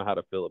almost don't know how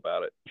to feel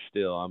about it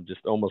still. I'm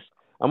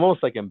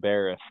almost like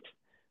embarrassed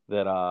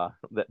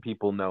that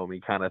people know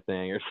me, kind of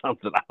thing, or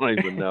something. I don't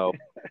even know.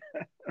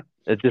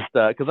 It's just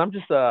because I'm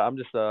just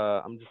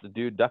a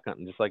dude duck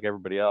hunting just like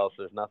everybody else.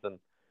 There's nothing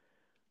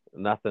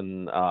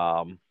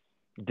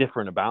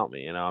different about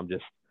me.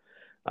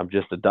 I'm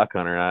just a duck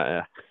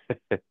hunter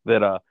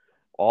that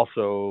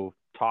also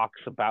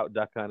talks about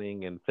duck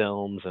hunting and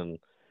films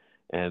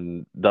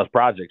and does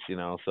projects,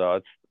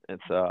 So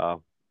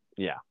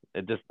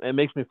it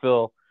makes me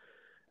feel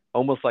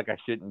almost like I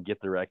shouldn't get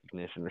the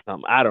recognition or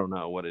something. I don't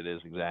know what it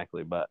is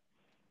exactly, but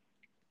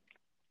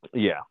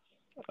yeah.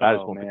 I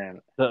just want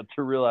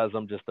to realize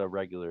I'm just a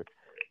regular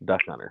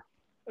duck hunter.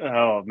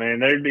 Oh man,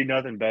 there'd be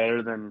nothing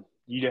better than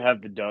you to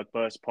have the duck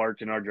bus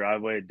parked in our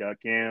driveway at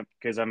duck camp.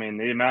 Because I mean,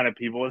 the amount of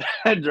people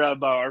that drive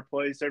by our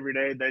place every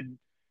day,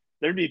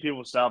 there'd be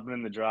people stopping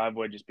in the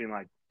driveway just being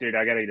like, "Dude,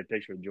 I got to get a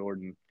picture of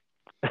Jordan."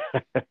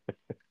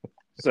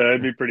 So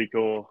it'd be pretty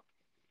cool.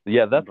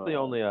 Yeah, that's the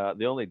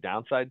only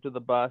downside to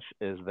the bus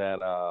is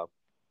that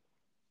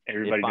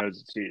everybody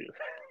knows it's you.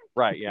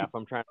 Right? Yeah. If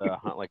I'm trying to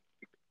hunt like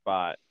a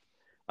spot,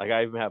 like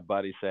I even have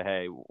buddies say,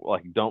 "Hey,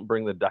 like don't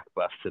bring the duck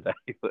bus today,"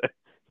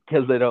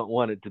 because they don't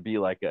want it to be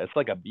it's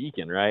like a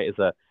beacon, right?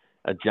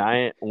 a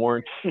giant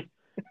orange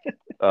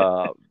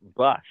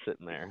bus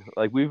sitting there.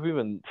 Like we've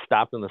even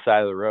stopped on the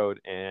side of the road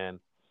and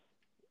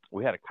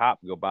we had a cop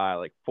go by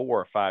like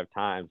 4 or 5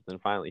 times. Then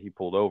finally he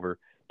pulled over,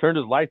 turned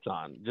his lights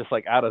on, just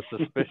like out of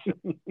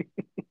suspicion.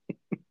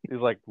 He's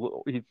like,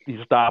 he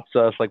stops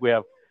us. Like we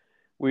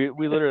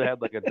literally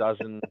had like a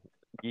dozen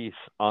geese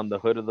on the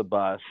hood of the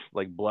bus,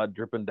 like blood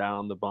dripping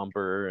down the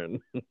bumper,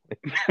 and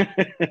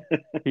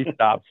he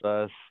stops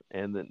us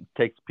and then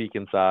takes a peek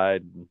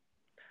inside.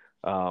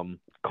 Called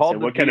So the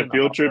what kind of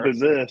field trip DNR. is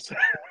this?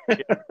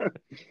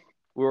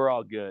 We were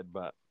all good,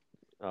 but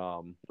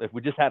if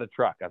we just had a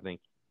truck, I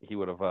think he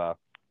would have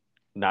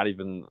not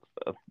even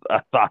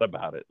thought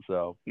about it.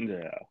 So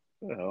Yeah.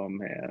 Oh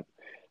man.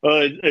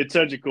 Well, it's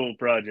such a cool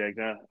project.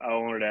 I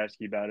wanted to ask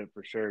you about it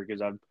for sure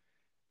because I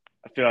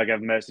feel like I've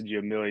messaged you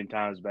a million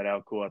times about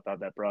how cool I thought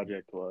that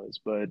project was.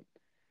 But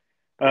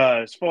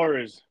as far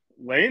as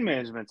land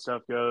management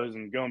stuff goes,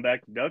 and going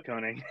back to duck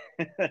hunting,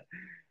 sure.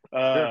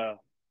 uh,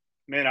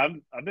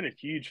 man, I've been a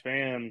huge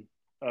fan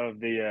of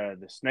the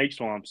Snake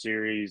Swamp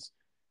series.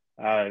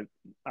 Uh,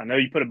 I know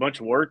you put a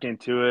bunch of work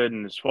into it,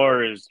 and as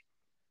far as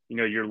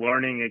your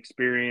learning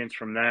experience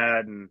from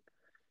that, and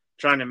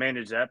trying to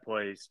manage that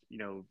place,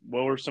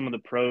 what were some of the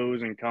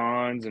pros and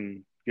cons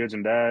and goods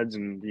and bads,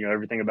 and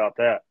everything about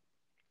that?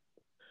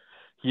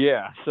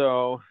 Yeah,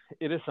 so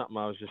it is something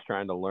I was just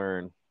trying to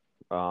learn,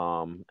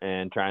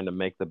 and trying to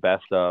make the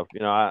best of.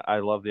 I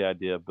love the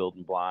idea of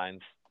building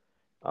blinds.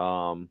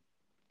 Um,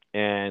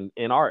 and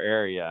in our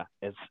area,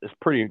 it's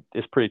pretty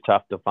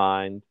tough to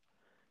find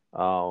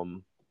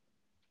um,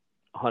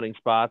 hunting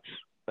spots,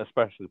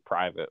 especially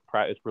private.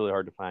 It's really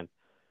hard to find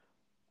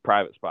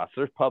private spots.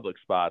 There's public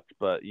spots,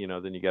 but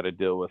then you got to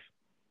deal with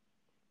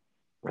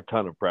a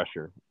ton of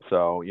pressure.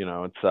 So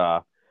it's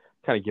kind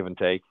of give and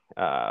take.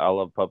 I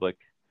love public,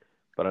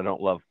 but I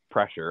don't love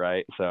pressure,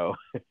 right? So,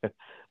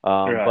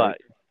 Right. but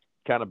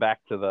kind of back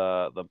to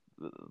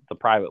the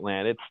private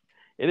land.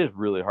 It is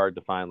really hard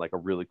to find like a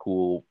really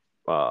cool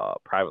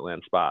private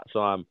land spot. So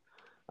I'm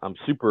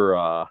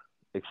super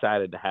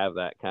excited to have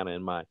that kind of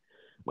in my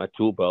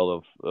tool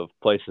belt of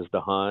places to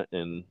hunt,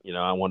 and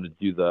I wanted to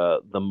do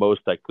the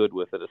most I could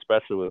with it,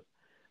 especially with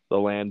the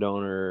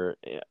landowner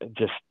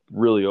just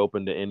really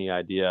open to any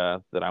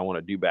idea that I want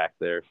to do back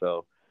there.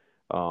 So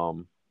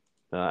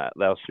that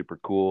was super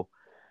cool.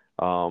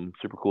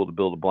 Super cool to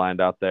build a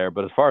blind out there.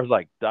 But as far as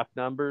like duck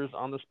numbers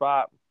on the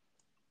spot,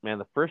 man,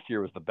 the first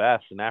year was the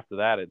best, and after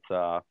that, it's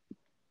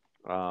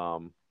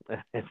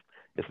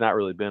not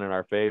really been in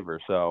our favor.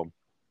 So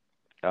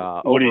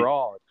What do you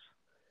overall,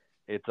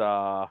 it's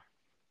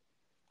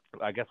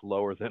I guess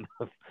lower than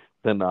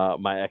than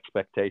my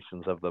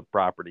expectations of the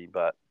property.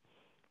 But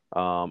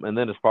and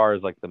then as far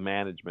as like the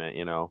management,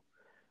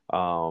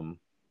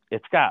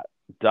 it's got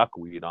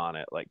duckweed on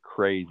it like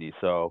crazy.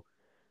 So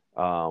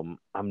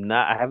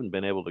I haven't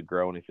been able to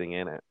grow anything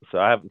in it. So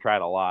I haven't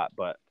tried a lot,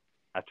 but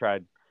I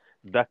tried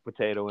duck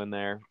potato in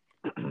there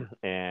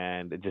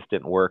and it just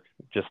didn't work.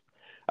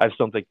 I just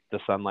don't think the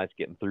sunlight's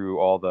getting through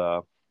all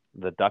the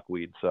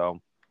duckweed. So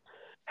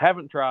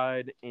haven't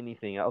tried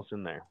anything else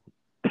in there.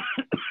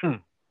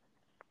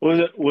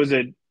 was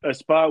it a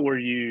spot where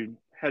you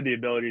had the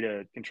ability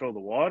to control the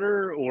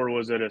water, or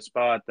was it a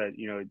spot that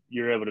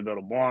you're able to build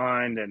a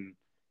blind and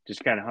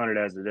just kind of hunt it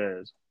as it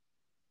is?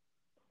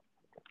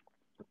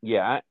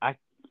 Yeah,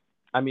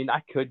 I mean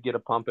I could get a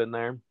pump in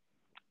there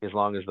as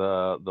long as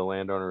the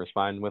landowner is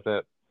fine with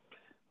it.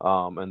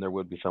 And there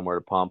would be somewhere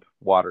to pump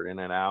water in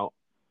and out.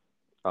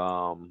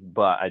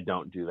 But I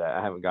don't do that.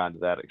 I haven't gotten to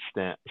that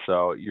extent.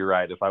 So you're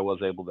right. If I was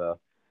able to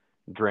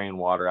drain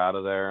water out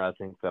of there, I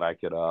think that I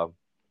could,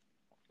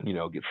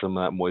 get some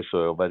of that moist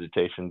soil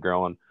vegetation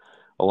growing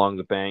along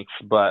the banks.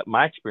 But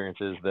my experience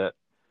is that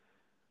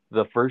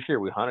the first year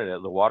we hunted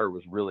it, the water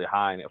was really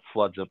high and it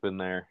floods up in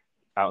there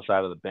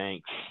outside of the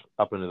banks,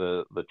 up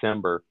into the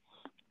timber,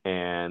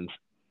 and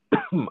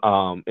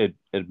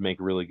it'd make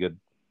really good.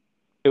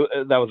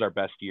 That was our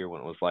best year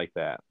when it was like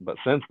that. But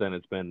since then,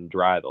 it's been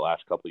dry the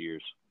last couple of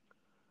years.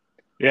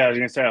 Yeah, I was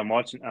gonna say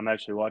I'm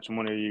actually watching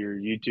one of your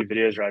YouTube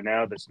videos right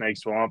now, the Snake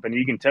Swamp, and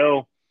you can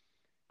tell,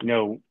 you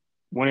know,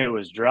 when it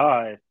was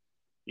dry,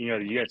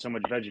 you got so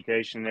much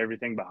vegetation and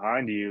everything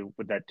behind you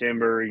with that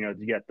timber. You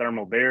got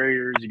thermal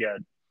barriers, you got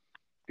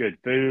good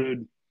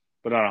food,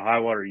 but on a high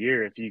water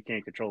year, if you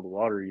can't control the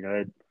water,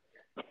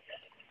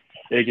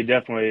 it could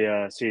definitely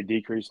see a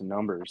decrease in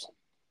numbers.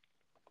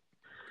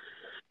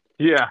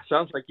 Yeah,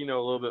 sounds like you know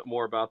a little bit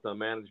more about the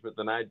management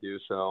than I do.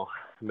 So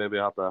maybe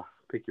I'll have to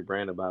pick your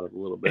brain about it a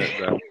little bit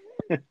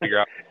to figure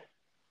out.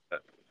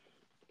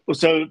 Well,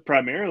 so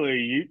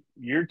primarily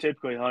you're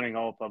typically hunting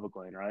all public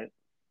land, right?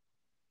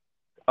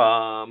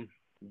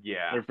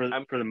 Yeah, Or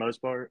for the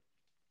most part.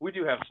 we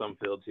do have some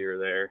fields here or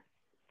there,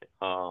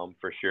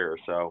 for sure.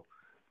 So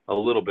a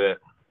little bit,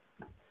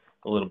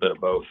 of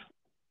both.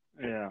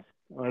 Yeah.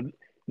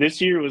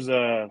 This year was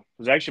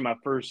actually my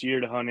first year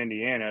to hunt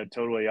Indiana,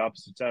 totally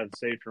opposite side of the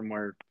state from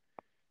where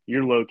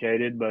you're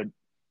located, but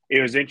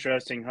it was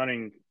interesting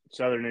hunting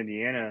southern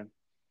Indiana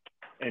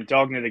and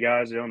talking to the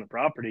guys that own the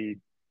property.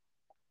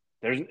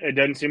 it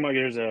doesn't seem like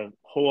there's a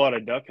whole lot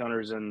of duck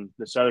hunters in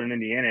the southern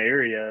Indiana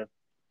area.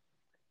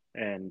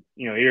 And,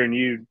 hearing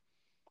you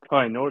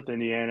hunting North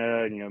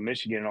Indiana and,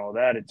 Michigan and all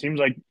that, it seems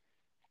like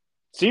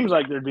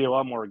there'd be a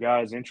lot more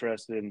guys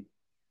interested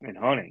in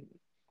hunting.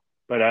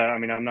 But I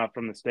mean, I'm not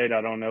from the state.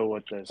 I don't know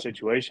what the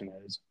situation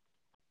is.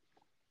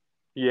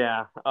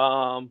 Yeah.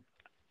 All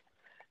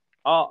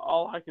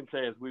I can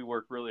say is we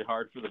work really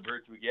hard for the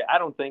birds we get. I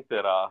don't think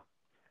that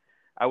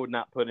I would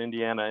not put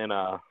Indiana in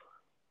a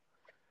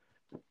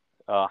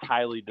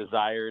highly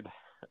desired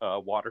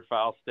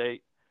waterfowl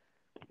state.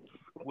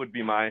 Would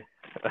be my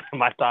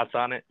my thoughts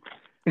on it.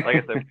 Like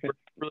I said, we work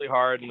really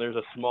hard, and there's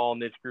a small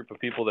niche group of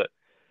people that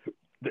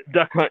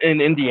duck hunt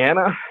in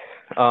Indiana.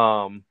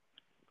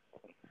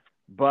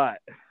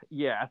 But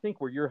yeah, I think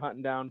where you're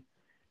hunting down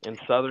in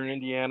southern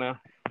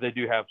Indiana, they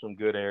do have some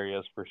good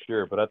areas for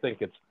sure. But I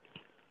think it's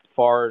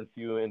far and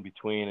few in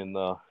between in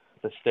the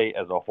state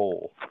as a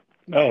whole.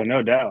 Oh,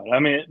 no doubt. I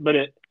mean, but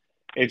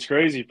it's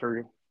crazy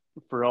for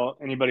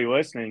anybody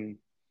listening.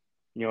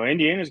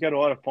 Indiana's got a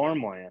lot of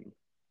farmland,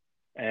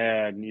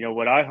 and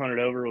what I hunted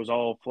over was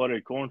all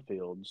flooded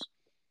cornfields.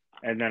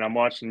 And then I'm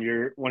watching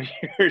one of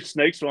your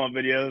snake swamp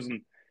videos,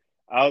 and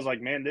I was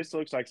like, man, this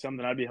looks like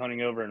something I'd be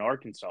hunting over in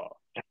Arkansas.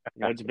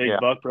 It's a big Yeah.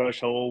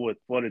 buckbrush hole with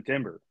flooded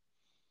timber.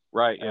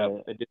 Right. Yeah.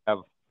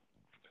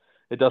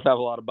 It does have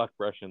a lot of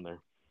buckbrush in there.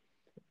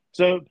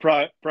 So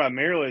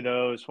primarily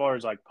though, as far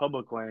as like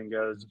public land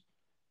goes,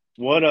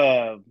 what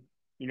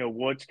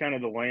what's kind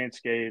of the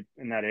landscape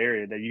in that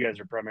area that you guys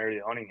are primarily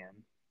hunting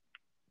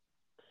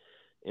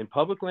In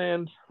public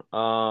land,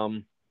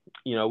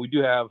 we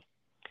do have.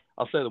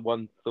 I'll say the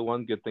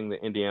one good thing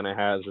that Indiana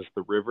has is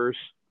the rivers.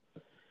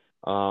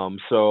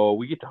 So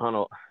we get to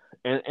hunt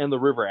and the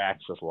river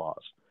access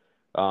laws.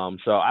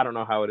 So I don't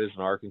know how it is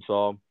in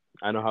Arkansas.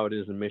 I know how it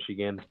is in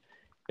Michigan,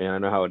 and I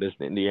know how it is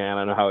in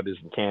Indiana. I know how it is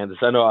in Kansas.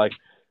 I know like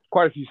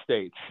quite a few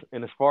states.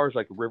 And as far as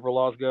like river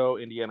laws go,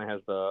 Indiana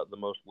has the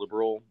most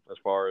liberal as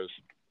far as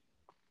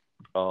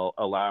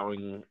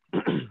allowing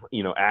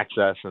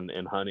access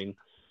and hunting,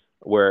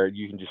 where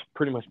you can just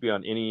pretty much be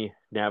on any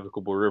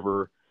navigable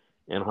river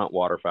and hunt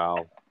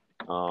waterfowl.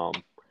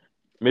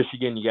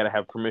 Michigan, you got to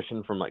have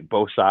permission from like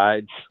both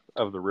sides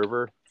of the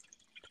river.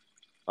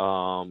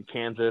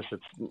 Kansas,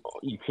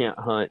 you can't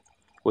hunt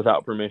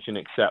without permission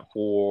except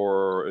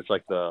for it's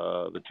like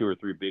the two or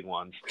three big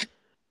ones,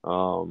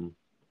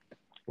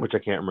 which I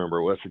can't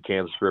remember. What's the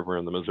Kansas River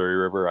and the Missouri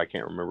River? I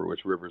can't remember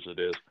which rivers it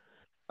is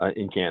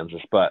in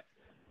Kansas, but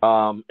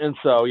and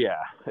so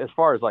yeah, as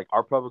far as like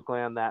our public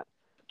land, that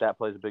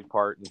plays a big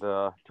part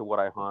into what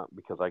I hunt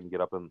because I can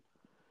get up in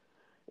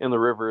the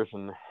rivers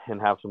and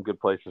have some good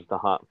places to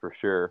hunt for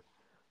sure.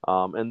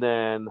 And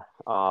then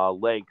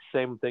lakes,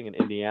 same thing in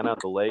Indiana.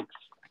 The lakes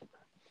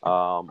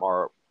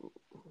are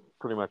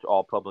pretty much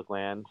all public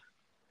land.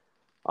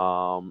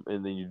 And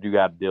then you do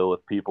got to deal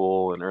with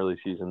people and early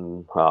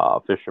season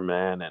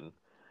fishermen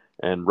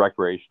and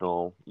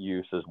recreational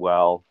use as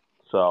well.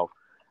 So,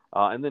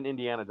 and then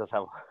Indiana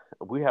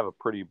we have a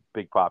pretty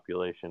big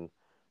population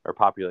or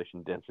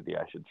population density,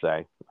 I should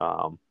say.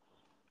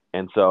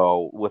 And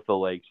so with the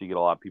lakes, you get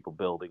a lot of people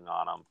building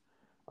on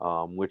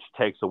them, which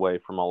takes away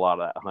from a lot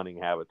of that hunting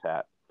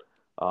habitat.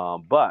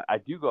 But I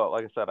do go,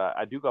 like I said,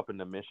 I do go up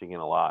into Michigan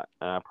a lot,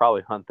 and I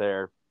probably hunt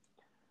there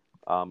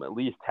at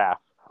least half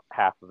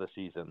of the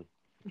season.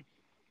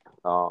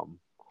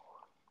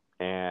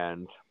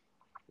 And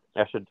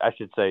I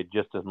should say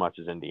just as much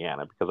as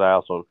Indiana, because I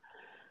also,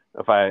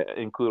 if I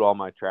include all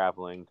my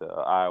traveling to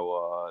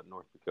Iowa,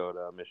 North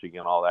Dakota,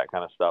 Michigan, all that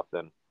kind of stuff,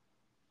 then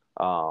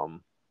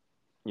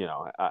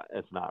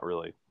it's not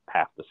really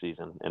half the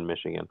season in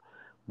Michigan,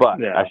 but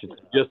yeah. I should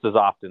just as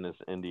often as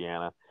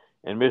Indiana.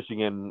 In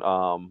Michigan,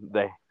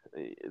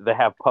 they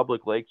have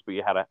public lakes, but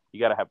you got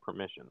to have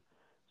permission.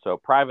 So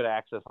private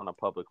access on a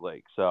public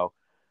lake. So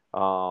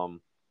I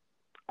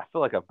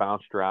feel like I've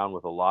bounced around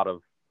with a lot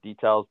of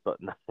details, but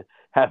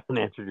haven't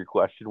answered your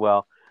question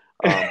well.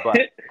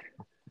 But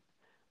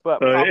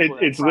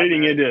it's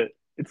leading into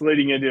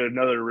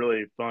another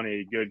really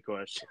funny, good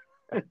question.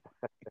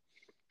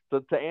 So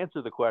to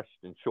answer the question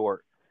in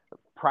short,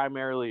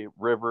 primarily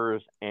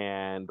rivers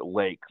and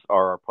lakes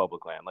are our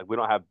public land. Like we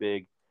don't have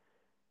big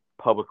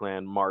public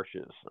land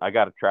marshes. I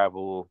got to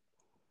travel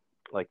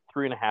like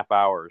 3.5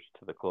 hours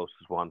to the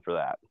closest one for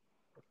that.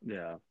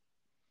 Yeah.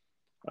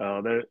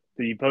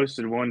 You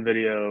posted one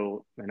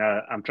video, and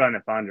I'm trying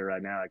to find it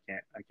right now.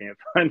 I can't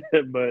find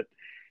it, but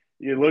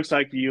it looks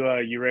like you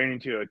ran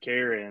into a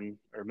Karen,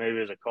 or maybe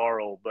it was a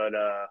Carl, but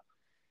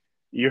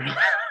you're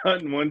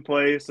hunting one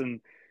place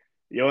and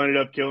you ended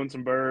up killing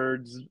some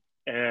birds,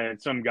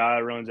 and some guy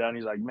runs out and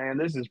he's like, "Man,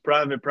 this is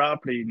private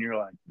property," and you're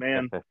like,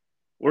 "Man,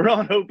 we're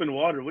on open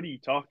water. What are you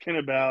talking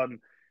about?" And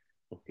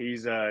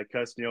he's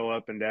cussing you all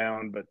up and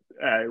down, but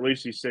at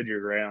least you stood your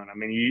ground. I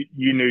mean,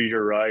 you knew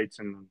your rights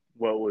and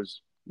what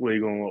was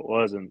legal and what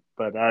wasn't.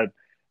 But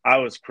I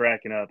was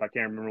cracking up. I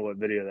can't remember what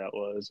video that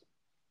was.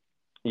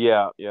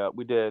 Yeah,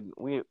 we did.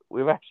 We've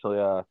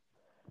actually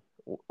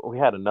we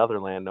had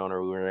another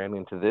landowner we ran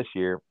into this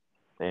year,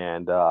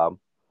 and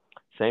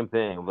same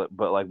thing.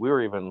 But like we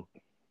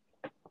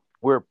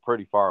were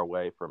pretty far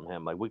away from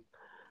him. Like we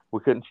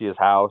couldn't see his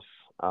house.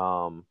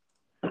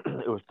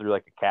 It was through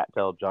like a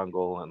cattail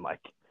jungle and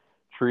like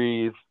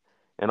trees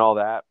and all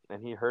that.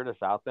 And he heard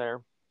us out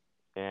there,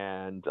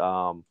 and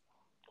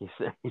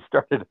he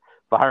started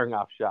firing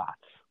off shots.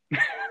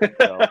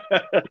 So,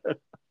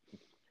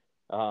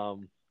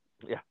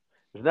 yeah,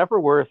 it's never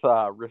worth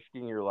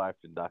risking your life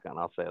to duck on.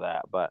 I'll say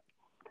that. But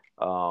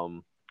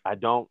I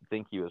don't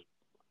think he was.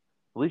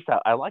 At least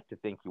I like to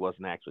think he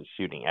wasn't actually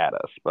shooting at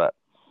us. But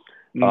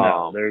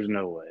No, there's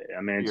no way.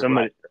 I mean,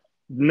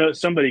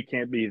 somebody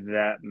can't be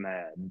that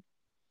mad.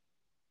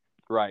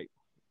 Right.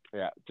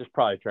 Yeah, just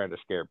probably trying to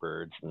scare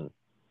birds and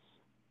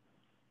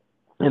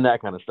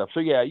that kind of stuff. So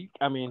yeah,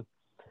 I mean,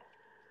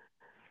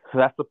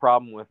 that's the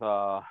problem with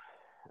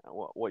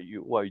what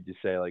you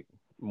just say, like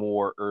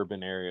more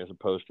urban areas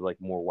opposed to like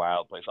more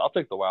wild places. I'll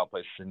take the wild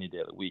places any day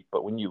of the week,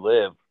 but when you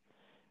live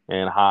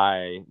in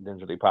high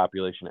density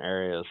population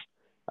areas,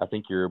 I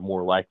think you're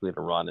more likely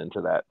to run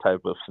into that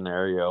type of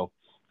scenario,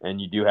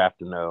 and you do have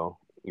to know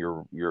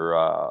your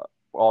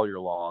all your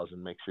laws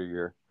and make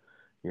sure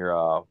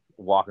you're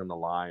walking the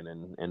line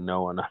and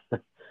knowing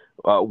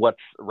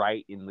what's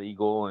right and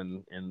legal,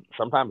 and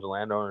sometimes the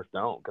landowners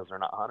don't because they're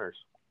not hunters.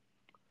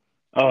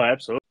 Oh,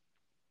 absolutely.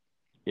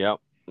 Yep,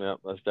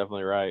 that's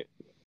definitely right.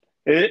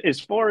 As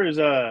far as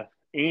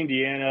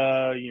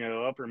Indiana,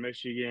 Upper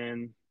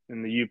Michigan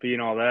and the UP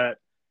and all that,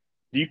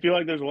 do you feel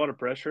like there's a lot of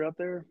pressure up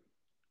there?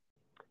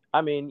 I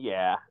mean,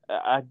 yeah,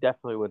 I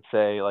definitely would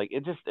say like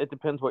it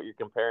depends what you're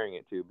comparing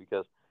it to,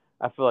 because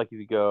I feel like if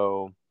you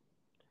go,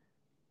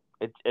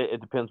 it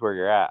depends where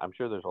you're at. I'm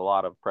sure there's a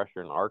lot of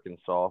pressure in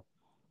Arkansas.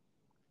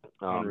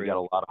 You got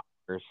a lot of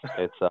hunters.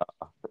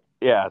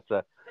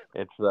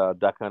 It's the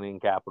duck hunting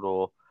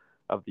capital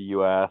of the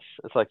U.S.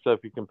 It's like, so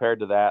if you compared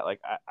to that, like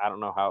I don't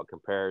know how it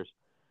compares.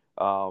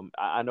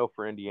 I know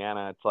for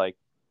Indiana, it's like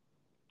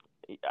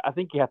I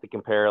think you have to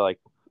compare like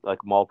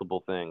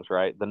multiple things,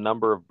 right? The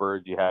number of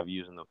birds you have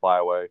using the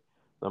flyway,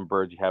 the number of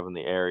birds you have in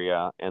the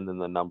area, and then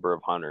the number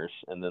of hunters,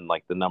 and then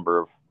like the number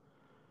of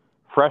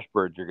fresh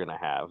birds you're gonna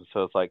have.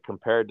 So it's like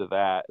compared to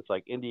that, it's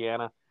like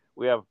Indiana,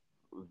 we have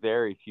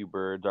very few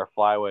birds. Our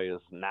flyway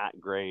is not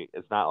great.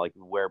 It's not like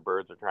where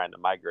birds are trying to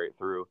migrate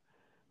through.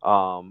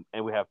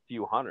 And we have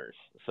few hunters.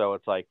 So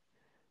it's like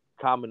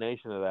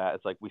combination of that,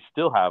 it's like we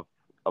still have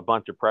a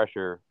bunch of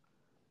pressure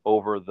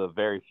over the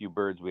very few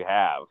birds we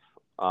have,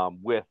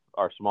 with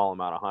our small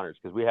amount of hunters,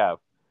 because we have,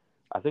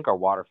 I think our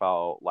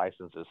waterfowl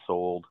license is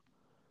sold,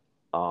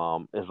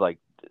 is like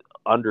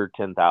under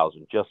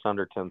 10,000, just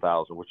under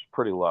 10,000, which is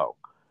pretty low.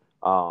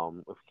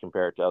 If you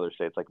compare it to other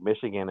states, like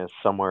Michigan is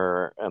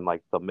somewhere in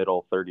like the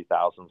middle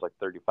 30,000s, like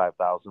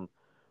 35,000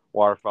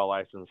 waterfowl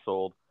license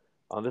sold.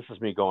 This is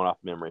me going off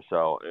memory,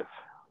 so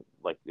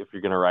if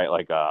you're gonna write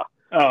like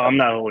I'm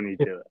not holding you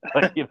to it.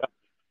 like,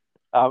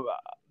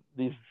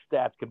 these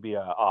stats could be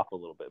off a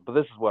little bit, but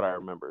this is what I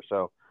remember.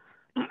 So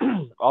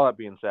all that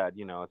being said,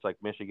 it's like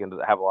Michigan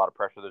does have a lot of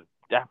pressure. There's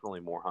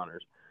definitely more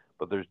hunters,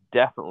 but there's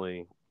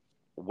definitely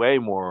way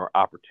more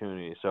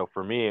opportunity. So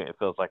for me, it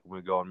feels like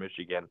when we go in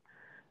Michigan,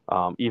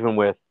 even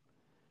with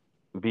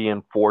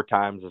being 4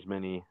 times as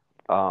many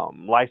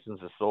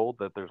licenses sold,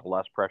 that there's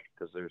less pressure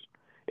because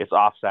it's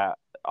offset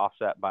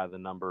by the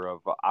number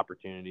of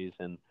opportunities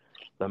and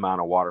the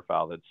amount of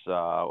waterfowl that's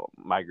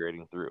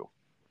migrating through.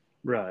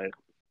 Right.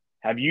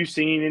 Have you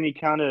seen any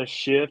kind of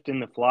shift in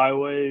the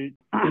flyway?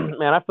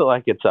 Man, I feel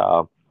like it's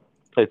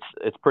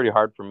pretty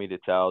hard for me to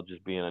tell,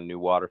 just being a new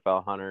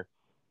waterfowl hunter,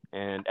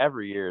 and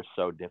every year is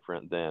so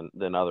different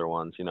than other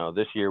ones.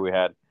 This year we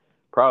had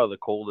probably the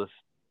coldest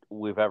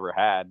we've ever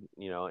had,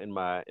 in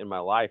my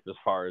life, as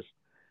far as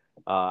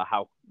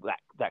how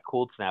that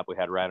cold snap we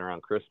had right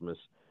around Christmas.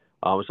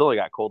 It's only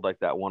got cold like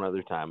that one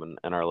other time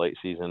in our late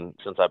season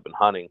since I've been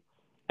hunting,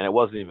 and it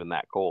wasn't even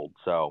that cold.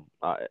 So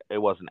it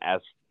wasn't as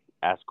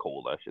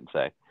cold, I should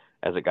say,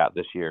 as it got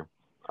this year.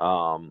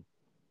 But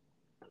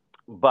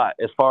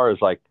as far as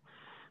like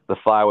the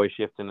flyway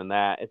shifting and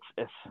that,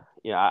 it's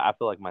I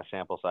feel like my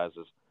sample size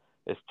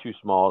is too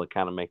small to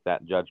kind of make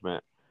that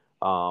judgment.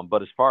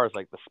 But as far as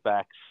like the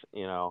specs,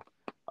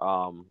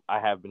 I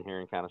have been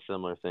hearing kind of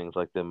similar things,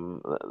 like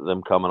them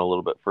coming a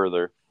little bit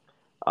further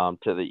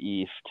to the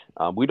east.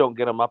 We don't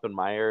get them up in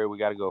my area. We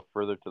got to go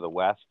further to the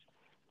west,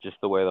 just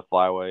the way the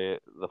flyway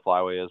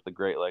is. The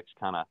Great Lakes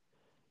kind of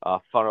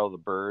funnel the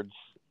birds,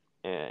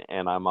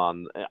 and I'm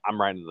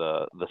right in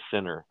the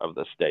center of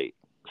the state,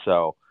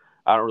 so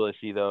I don't really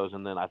see those.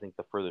 And then I think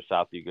the further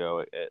south you go,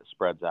 it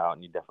spreads out,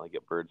 and you definitely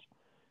get birds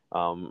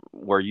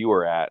where you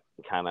were at,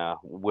 kind of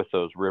with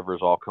those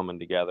rivers all coming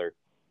together.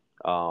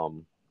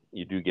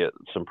 You do get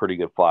some pretty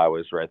good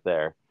flyways right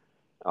there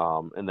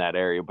in that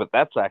area. But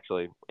that's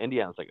actually,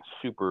 Indiana's like a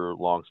super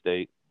long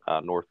state,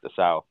 north to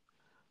south.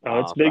 Oh,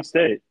 it's a big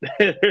state.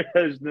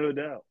 There's no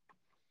doubt.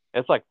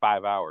 It's like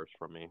 5 hours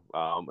from me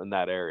in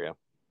that area.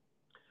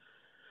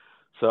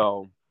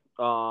 So,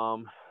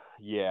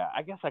 yeah,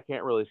 I guess I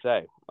can't really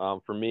say.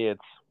 For me,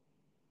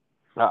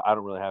 I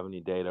don't really have any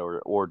data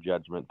or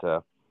judgment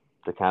to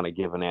kind of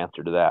give an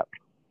answer to that.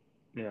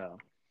 Yeah.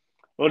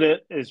 Well,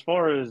 as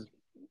far as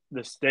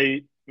the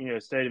state,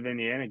 state of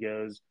Indiana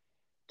goes,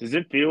 does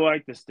it feel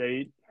like the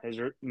state has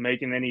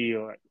making any,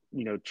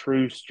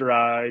 true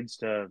strides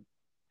to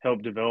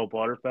help develop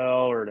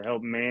waterfowl or to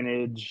help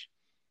manage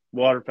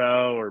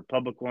waterfowl or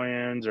public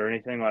lands or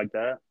anything like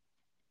that?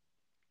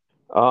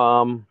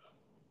 Um,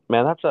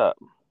 Man, I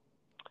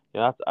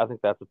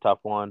think that's a tough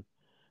one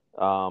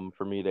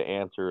for me to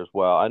answer as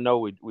well. I know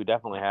we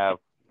definitely have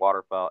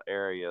waterfowl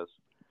areas,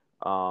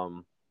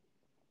 um,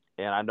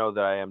 and I know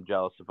that I am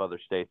jealous of other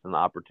states and the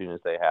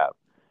opportunities they have.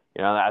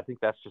 I think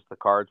that's just the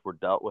cards we're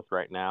dealt with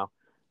right now.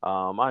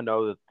 I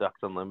know that Ducks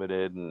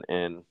Unlimited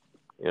and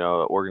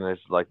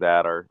organizations like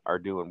that are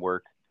doing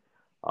work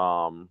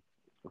um,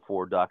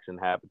 for ducks and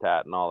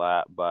habitat and all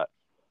that. But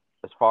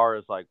as far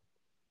as like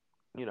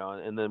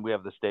and then we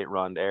have the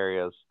state-run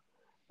areas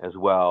as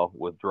well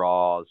with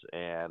draws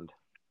and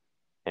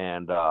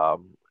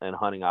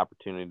hunting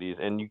opportunities.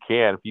 And you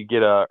can, if you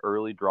get a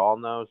early draw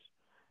on those,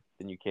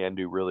 then you can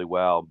do really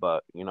well.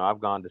 But I've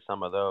gone to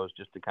some of those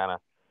just to kind of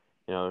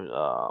you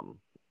know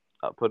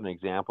put an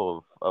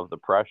example of the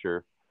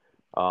pressure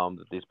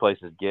that these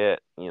places get.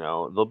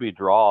 There'll be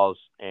draws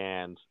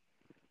and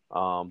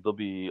there'll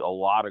be a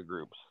lot of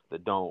groups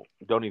that don't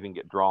even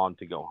get drawn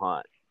to go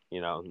hunt.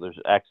 There's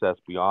excess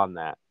beyond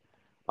that.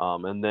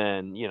 And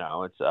then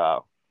it's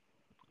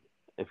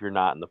if you're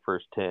not in the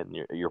first 10,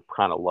 you're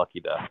kind of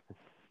lucky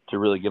to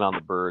really get on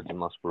the birds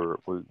unless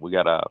we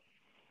got a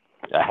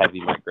heavy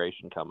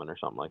migration coming or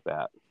something like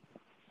that.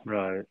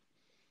 Right.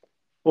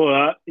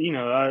 Well,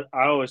 I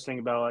always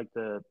think about like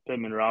the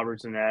Pittman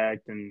Robertson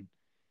Act and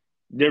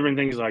different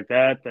things like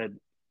that,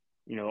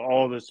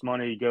 all this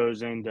money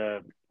goes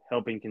into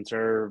helping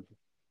conserve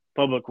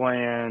public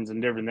lands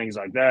and different things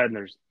like that.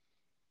 And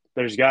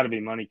there's got to be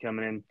money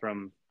coming in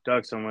from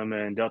Ducks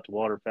Unlimited and Delta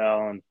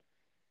Waterfowl and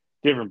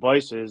different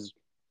places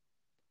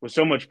with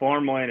so much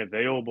farmland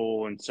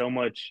available and so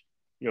much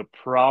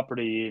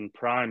property and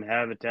prime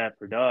habitat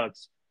for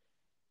ducks.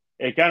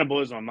 It kind of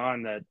blows my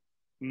mind that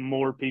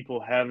more people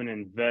haven't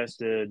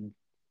invested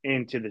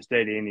into the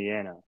state of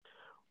Indiana.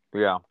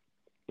 Yeah,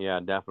 yeah,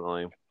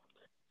 definitely.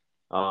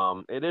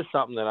 It is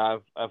something that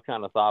I've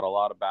kind of thought a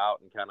lot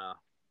about and kind of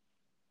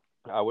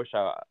I wish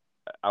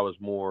I was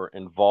more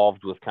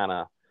involved with kind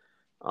of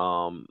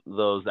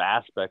those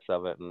aspects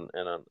of it,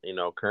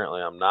 and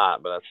currently I'm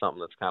not, but that's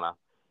something that's kind of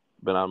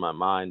been on my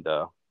mind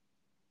to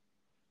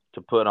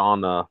put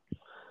on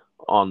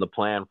the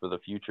plan for the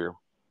future.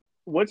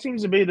 What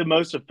seems to be the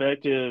most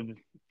effective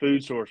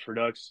food source for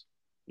ducks,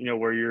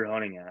 where you're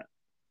hunting at?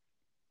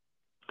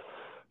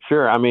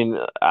 Sure. I mean,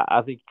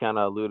 I think you kind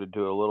of alluded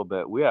to it a little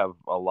bit. We have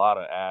a lot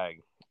of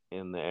ag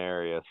in the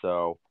area,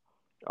 so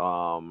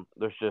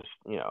there's just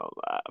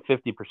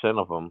 50%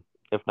 of them,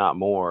 if not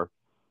more,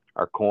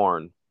 are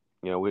corn.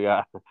 We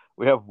got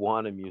we have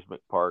one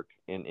amusement park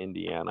in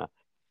Indiana,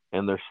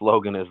 and their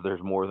slogan is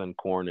 "There's more than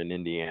corn in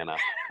Indiana."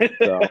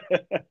 So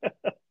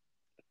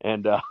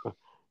and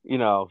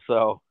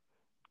so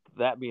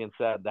that being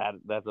said,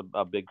 that's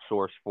a big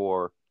source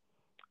for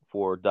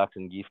ducks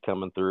and geese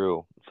coming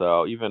through.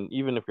 So even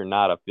if you're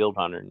not a field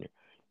hunter and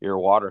you're a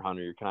water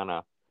hunter, you're kind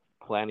of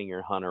planning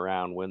your hunt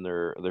around when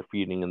they're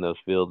feeding in those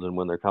fields and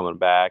when they're coming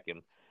back.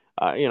 And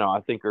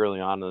I think early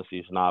on in the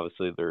season,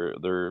 obviously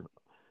they're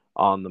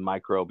on the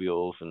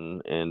microbials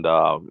and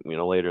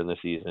later in the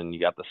season you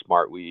got the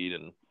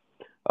smartweed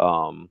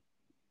um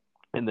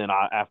and then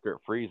after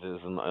it freezes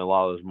and a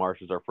lot of those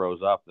marshes are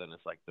froze up, then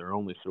it's like their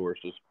only source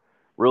is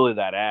really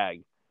that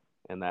ag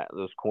and that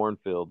those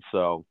cornfields.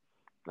 So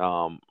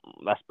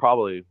that's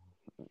probably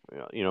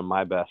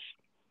my best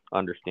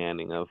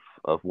understanding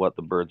of what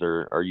the birds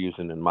are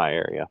using in my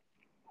area.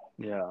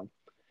 Yeah,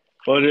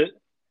 but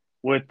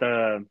with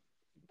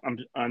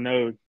I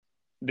know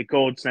the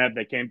cold snap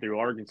that came through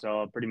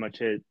Arkansas pretty much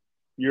hit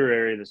your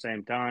area at the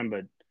same time,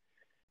 but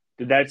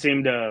did that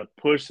seem to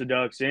push the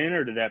ducks in,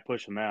 or did that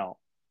push them out?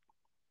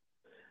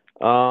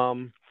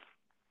 Um,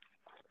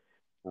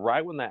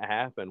 right when that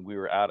happened, we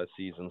were out of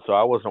season, so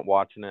I wasn't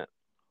watching it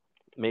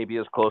maybe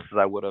as close as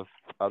I would have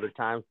other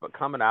times. But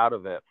coming out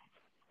of it,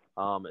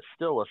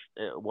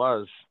 it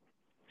was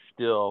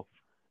still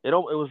it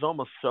was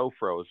almost so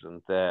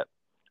frozen that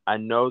I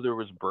know there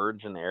was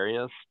birds in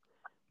areas,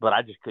 but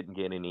I just couldn't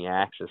get any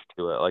access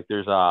to it. Like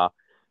there's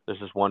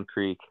this one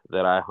creek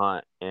that I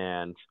hunt,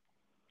 and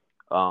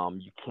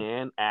you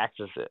can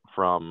access it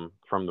from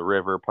the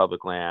river,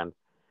 public land,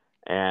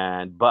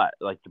 but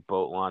like the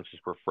boat launches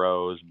were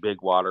froze,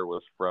 big water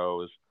was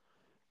froze,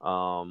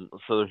 so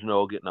there's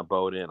no getting a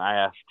boat in.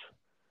 I asked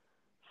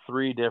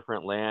three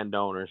different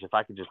landowners if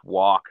I could just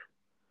walk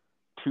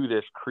to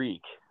this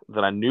creek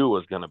that I knew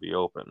was going to be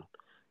open,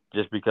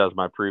 just because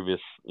my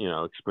previous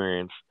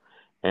experience,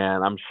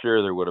 and I'm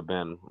sure there would have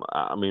been.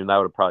 I mean, that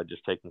would have probably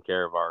just taken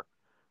care of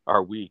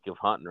our week of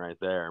hunting right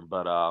there.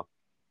 But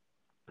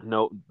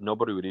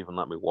nobody would even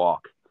let me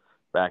walk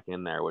back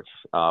in there, which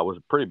was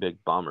a pretty big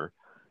bummer,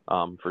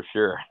 for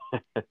sure.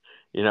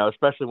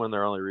 Especially when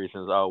their only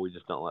reason is, oh, we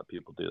just don't let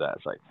people do that.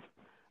 It's like,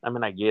 I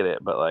mean, I get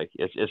it, but like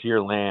it's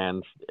your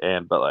land,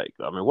 but like,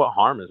 I mean, what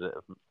harm is it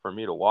for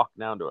me to walk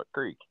down to a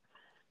creek,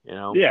 you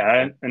know?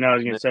 Yeah, and I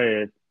was gonna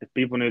say if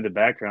people knew the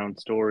background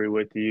story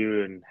with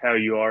you and how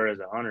you are as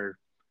a hunter,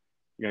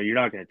 you're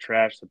not gonna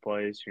trash the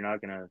place. You're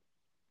not gonna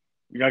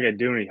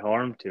do any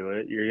harm to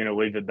it. You're gonna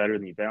leave it better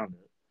than you found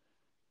it.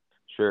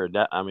 Sure,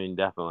 I mean,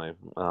 definitely.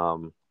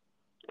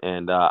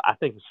 And I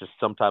think it's just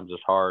sometimes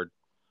it's hard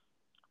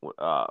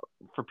uh,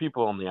 for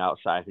people on the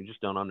outside who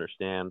just don't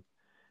understand,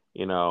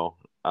 you know,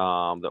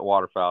 that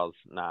waterfowl is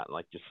not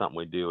like just something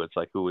we do. It's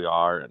like who we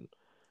are,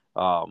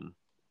 um,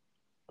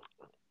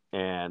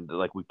 and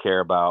like we care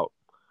about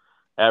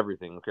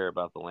everything. We care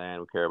about the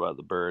land. We care about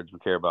the birds. We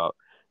care about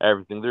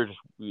everything. They're just,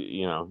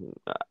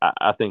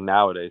 I think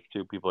nowadays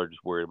too, people are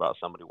just worried about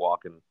somebody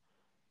walking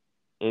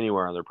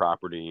anywhere on their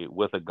property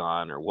with a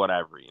gun or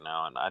whatever,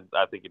 And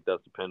I think it does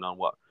depend on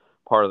what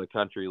part of the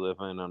country you live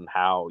in and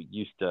how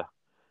used to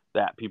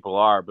that people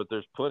are. But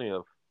there's plenty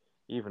of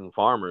even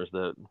farmers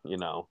that,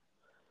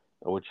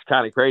 which is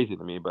kind of crazy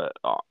to me, but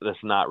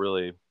that's not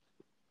really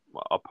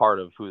a part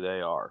of who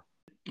they are.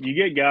 You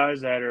get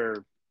guys that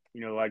are,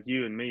 like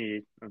you and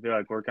me. I feel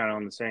like we're kind of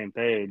on the same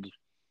page.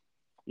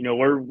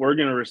 We're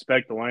gonna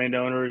respect the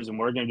landowners and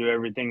we're gonna do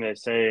everything they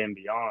say and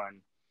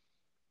beyond.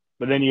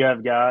 But then you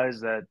have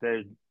guys that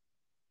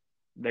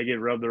they get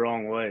rubbed the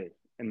wrong way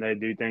and they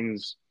do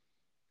things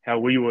how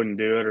we wouldn't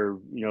do it, or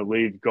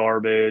leave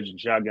garbage and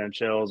shotgun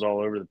shells all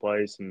over the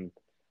place and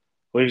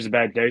leaves a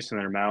bad taste in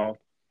their mouth.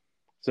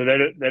 So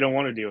they don't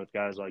want to deal with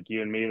guys like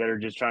you and me that are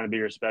just trying to be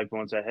respectful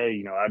and say,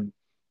 hey,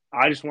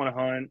 I just want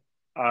to hunt.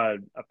 I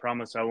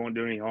promise I won't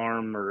do any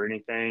harm or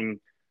anything.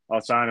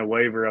 I'll sign a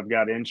waiver. I've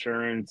got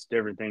insurance,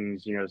 different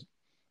things,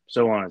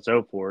 so on and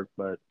so forth.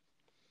 But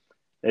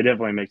it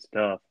definitely makes it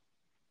tough.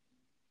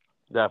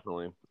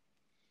 Definitely.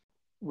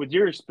 With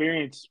your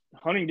experience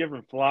hunting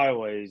different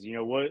flyways,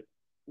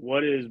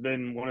 what has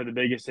been one of the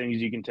biggest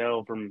things you can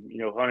tell from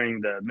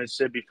hunting the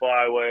Mississippi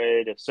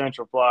Flyway to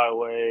Central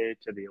Flyway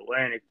to the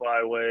Atlantic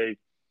Flyway?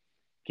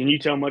 Can you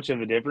tell much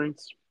of a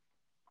difference?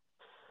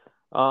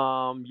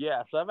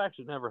 Yeah, so I've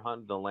actually never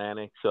hunted the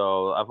Atlantic,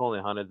 so I've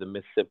only hunted the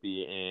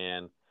Mississippi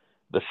and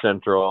the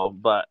Central.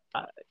 But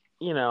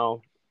you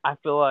know, I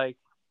feel like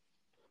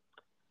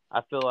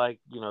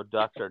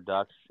ducks are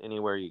ducks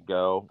anywhere you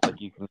go.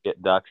 Like you can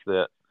get ducks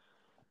that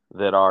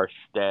are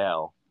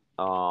stale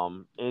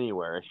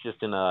anywhere. It's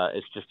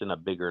just in a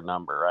bigger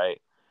number,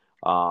 right?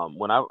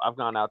 When I've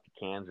gone out to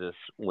Kansas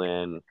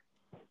when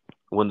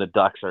the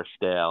ducks are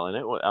stale, and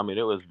it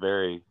was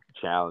very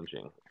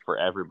challenging for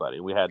everybody.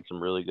 We had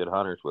some really good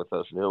hunters with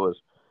us, and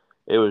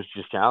it was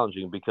just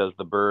challenging because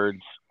the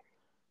birds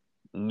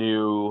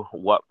knew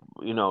what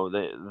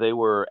they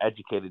were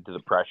educated to the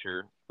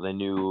pressure. They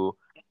knew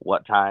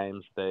what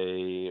times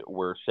they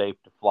were safe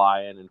to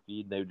fly in and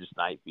feed. And they would just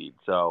night feed.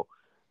 So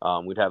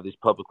we'd have these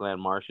public land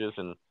marshes,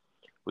 and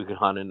we could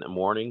hunt in the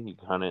morning. You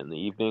could hunt it in the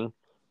evening.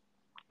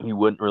 You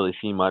wouldn't really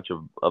see much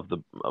of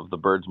the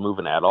birds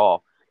moving at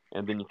all.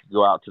 And then you could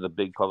go out to the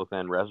big public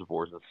land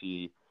reservoirs and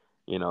see,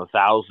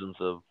 thousands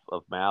of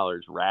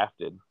mallards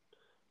rafted.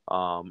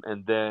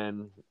 And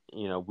then,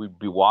 we'd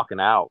be walking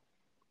out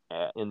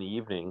in the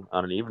evening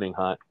on an evening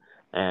hunt.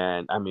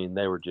 And I mean,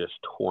 they were just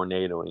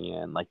tornadoing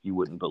in like you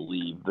wouldn't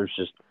believe. There's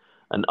just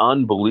an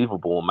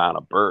unbelievable amount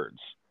of birds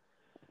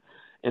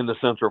in the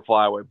Central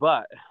Flyway.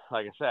 But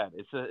like I said,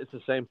 it's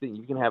the same thing.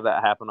 You can have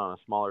that happen on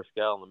a smaller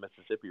scale in the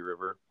Mississippi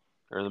River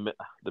or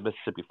the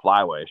Mississippi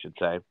Flyway, I should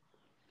say.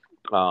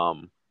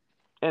 Um,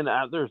 and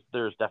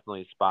there's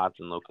definitely spots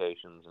and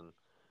locations and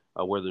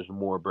where there's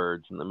more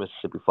birds in the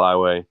Mississippi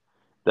Flyway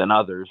than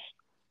others.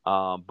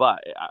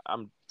 But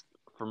I'm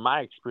from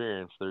my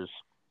experience, there's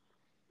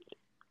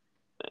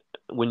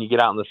when you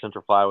get out in the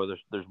Central Flyway,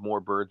 there's more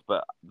birds,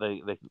 but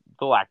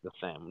they'll act the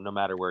same no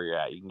matter where you're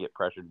at. You can get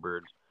pressured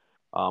birds.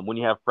 When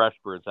you have fresh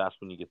birds, that's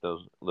when you get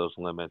those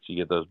limits. You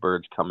get those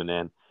birds coming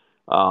in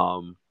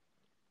on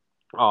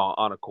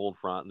a cold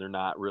front, and they're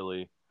not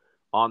really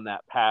on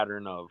that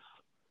pattern of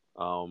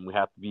we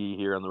have to be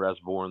here on the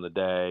reservoir in the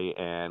day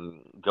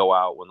and go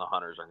out when the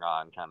hunters are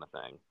gone, kind of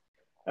thing.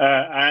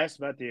 I asked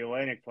about the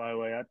Atlantic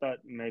Flyway. I thought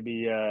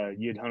maybe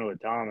you'd hunt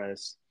with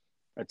Thomas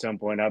at some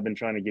point. I've been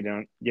trying to get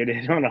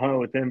in on a hunt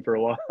with him for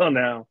a while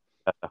now.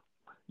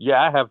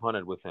 Yeah, I have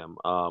hunted with him.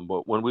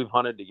 But when we've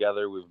hunted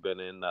together, we've been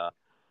in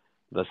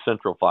the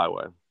Central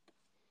Flyway.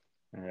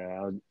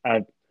 Yeah,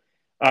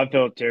 I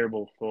felt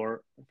terrible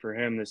for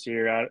him this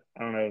year. I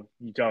don't know if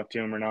you talked to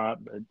him or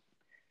not, but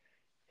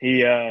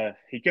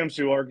he comes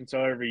to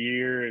Arkansas every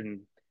year,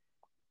 and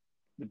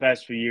the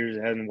past few years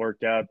it hasn't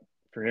worked out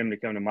for him to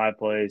come to my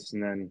place.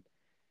 And then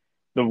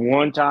the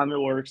one time it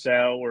works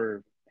out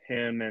where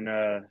him and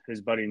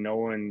his buddy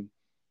Nolan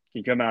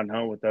can come out and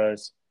hunt with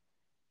us,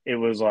 it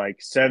was like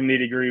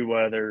 70-degree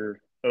weather,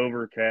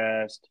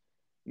 overcast,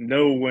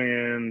 no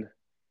wind,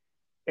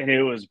 and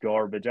it was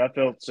garbage. I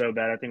felt so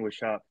bad. I think we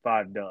shot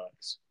 5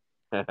 ducks,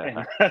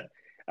 and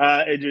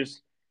it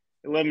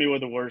left me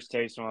with the worst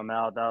taste in my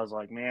mouth. I was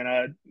like,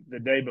 man, the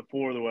day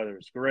before the weather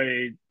was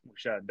great. We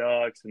shot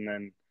ducks, and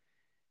then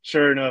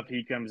sure enough,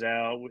 he comes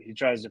out, he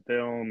tries to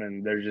film,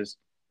 and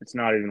it's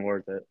not even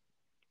worth it.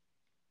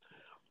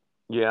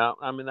 Yeah,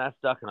 I mean that's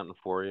duck hunting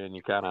for you, and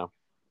you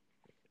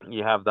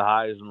have the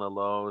highs and the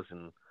lows,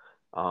 and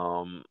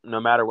no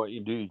matter what you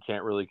do, you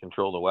can't really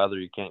control the weather.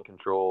 You can't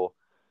control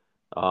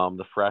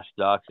the fresh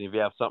ducks. And if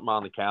you have something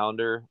on the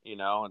calendar,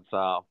 you're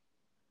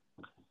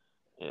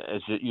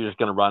just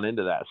going to run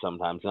into that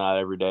sometimes. Not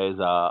every day is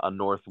a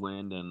north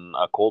wind and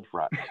a cold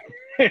front.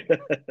 Yeah,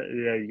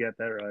 you got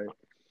that right.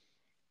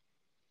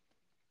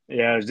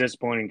 Yeah, it was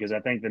disappointing because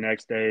I think the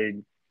next day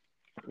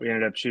we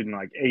ended up shooting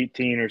like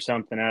 18 or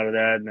something out of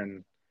that, and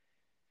then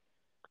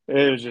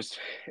it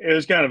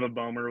was kind of a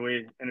bummer.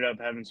 We ended up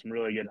having some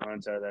really good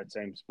hunts out of that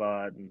same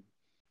spot, and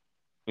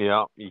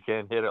Yeah, you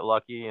can hit it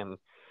lucky and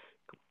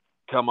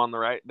come on the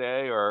right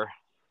day, or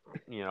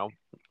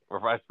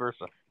vice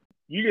versa.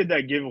 you did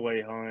that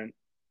giveaway hunt,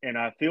 and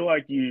I feel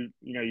like you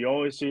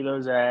always see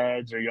those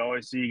ads, or you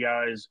always see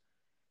guys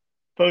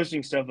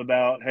posting stuff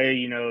about,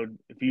 hey,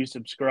 if you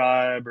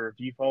subscribe or if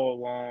you follow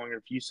along or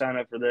if you sign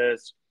up for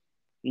this,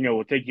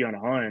 we'll take you on a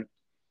hunt.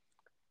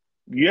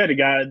 You had a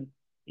guy,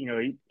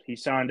 he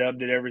signed up,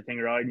 did everything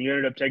right, and you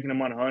ended up taking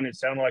him on a hunt. It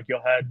sounded like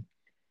y'all had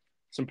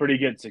some pretty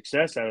good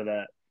success out of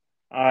that.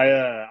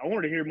 I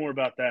wanted to hear more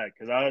about that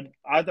because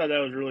I thought that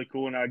was really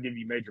cool, and I'd give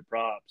you major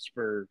props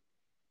for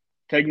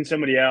taking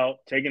somebody out,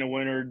 taking a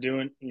winner,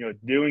 doing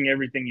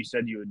everything you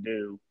said you would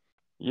do.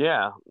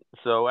 Yeah.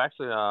 So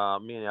actually,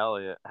 me and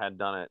Elliot had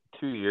done it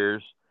 2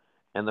 years,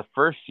 and the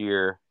first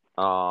year,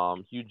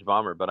 huge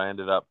bummer, but I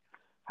ended up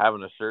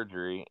having a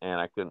surgery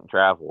and I couldn't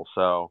travel.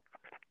 So,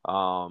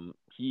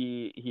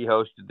 he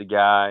hosted the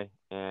guy,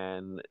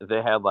 and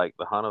they had like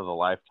the hunt of a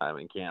lifetime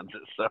in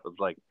Kansas. So it's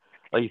like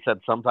you said,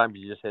 sometimes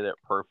you just hit it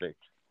perfect,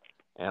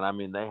 and I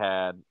mean they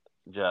had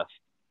just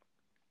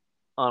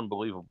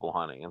unbelievable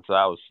hunting, and so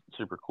that was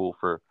super cool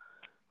for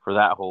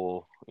that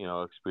whole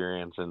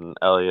experience. And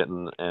Elliot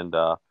and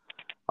the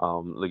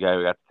guy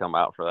who got to come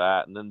out for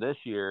that. And then this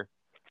year,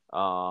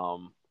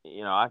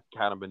 I've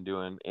kind of been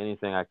doing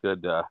anything I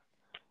could to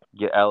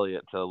get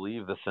Elliot to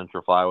leave the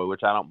Central Flyway,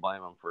 which I don't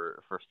blame him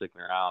for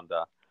sticking around,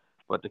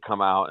 but to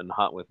come out and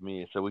hunt with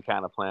me. So we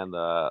kind of planned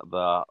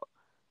the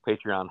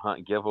Patreon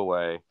hunt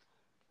giveaway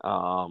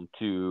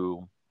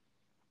to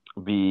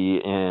be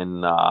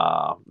in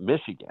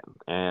Michigan,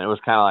 and it was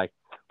kind of like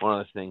one of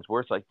those things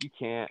where it's like you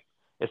can't.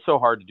 It's so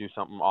hard to do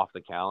something off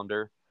the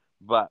calendar,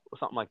 but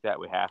something like that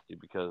we have to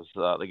because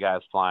the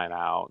guy's flying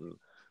out, and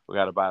we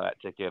got to buy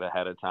that ticket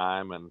ahead of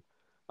time, and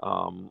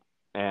all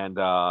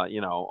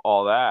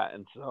that,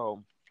 and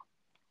so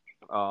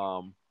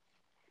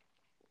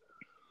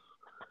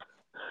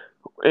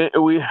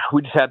we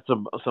just had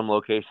some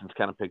locations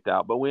kind of picked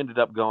out, but we ended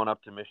up going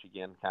up to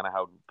Michigan, kind of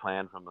how we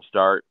planned from the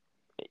start,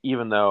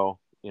 even though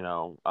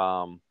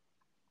the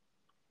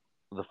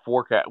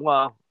forecast.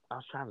 Well, I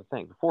was trying to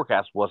think. The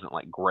forecast wasn't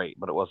like great,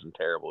 but it wasn't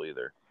terrible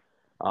either.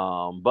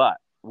 But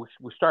we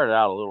started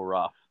out a little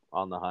rough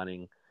on the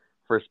hunting.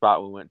 First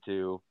spot we went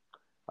to,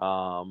 we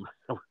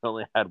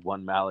only had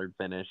one mallard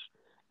finish,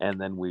 and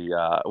then we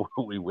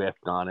we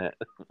whiffed on it.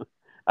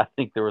 I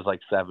think there was like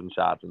 7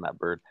 shots in that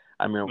bird.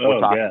 I mean, we're Oh,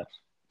 talking yes.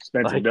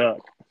 Expensive like duck.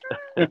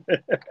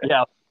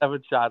 yeah,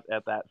 7 shots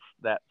at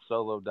that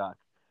solo duck,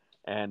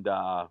 and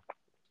I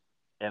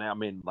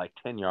mean like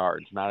 10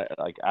 yards. Not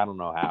like I don't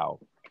know how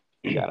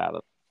he got out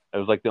of. It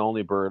was like the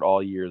only bird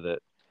all year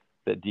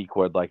that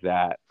decoyed like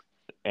that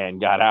and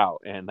got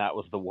out, and that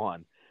was the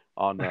one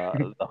on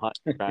the hunt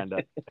trying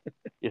to,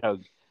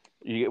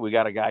 we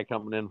got a guy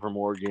coming in from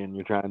Oregon.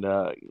 You're trying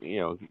to,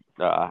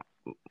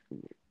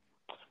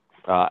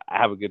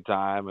 have a good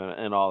time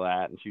and all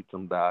that, and shoot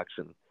some ducks,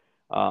 and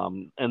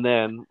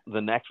then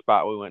the next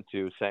spot we went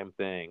to, same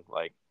thing,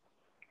 like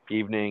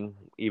evening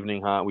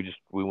hunt.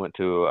 We went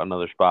to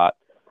another spot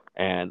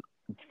and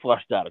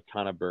flushed out a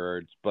ton of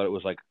birds, but it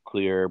was like a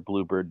clear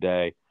bluebird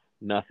day.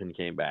 Nothing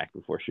came back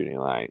before shooting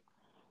light.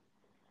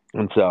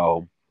 And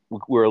so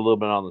we're a little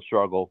bit on the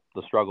struggle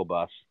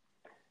bus,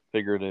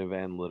 figurative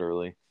and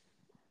literally.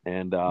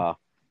 And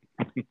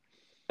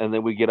and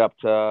then we get up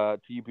to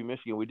UP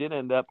Michigan. We did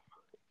end up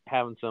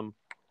having some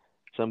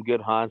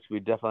good hunts.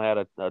 We definitely had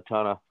a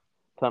ton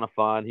of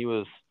fun. He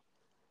was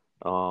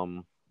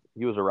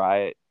a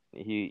riot.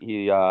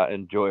 He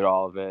enjoyed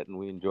all of it, and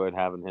we enjoyed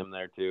having him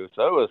there too.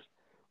 So it was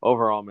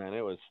overall, man,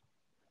 it was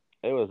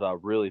a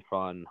really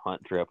fun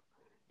hunt trip.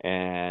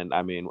 And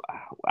I mean,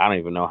 I don't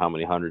even know how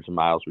many hundreds of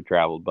miles we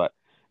traveled, but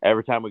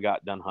every time we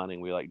got done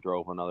hunting, we like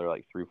drove another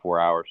like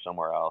 3-4 hours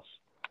somewhere else.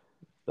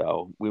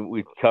 So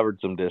we covered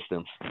some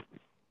distance.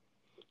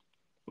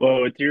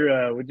 Well, with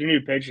your new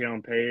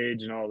Patreon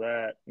page and all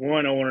that,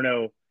 one, I want to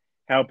know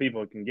how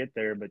people can get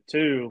there, but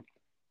two,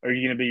 are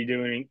you going to be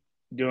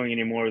doing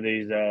any more of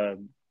these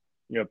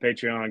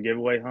Patreon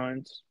giveaway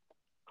hunts?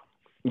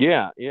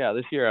 Yeah.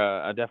 This year,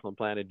 I definitely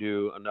plan to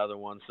do another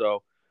one.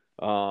 So,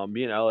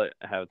 me and Elliot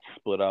have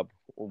split up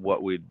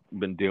what we've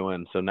been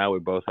doing. So now we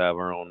both have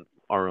our own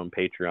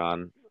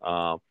Patreon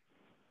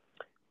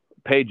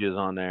pages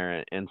on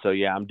there, and so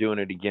yeah, I'm doing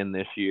it again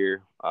this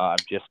year.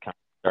 I've just kind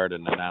of started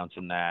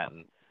announcing that,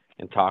 and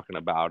and talking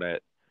about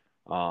it.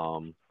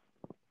 But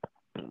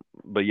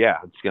yeah,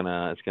 it's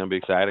gonna be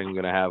exciting. I'm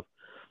gonna have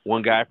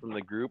one guy from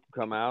the group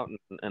come out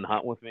and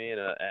hunt with me,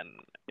 and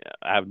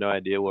I have no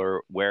idea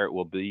where it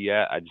will be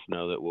yet. I just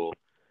know that we'll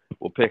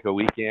pick a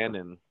weekend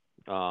and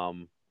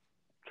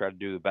try to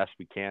do the best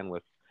we can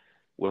with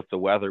the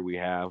weather we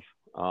have,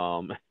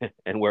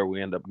 and where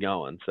we end up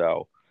going.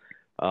 So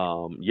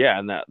yeah,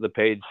 and that the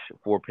page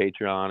for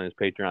Patreon is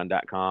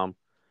patreon.com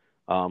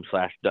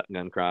 /Duck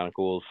Gun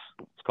Chronicles.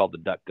 It's called the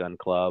Duck Gun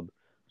Club.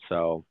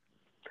 So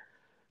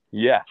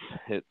yes,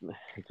 it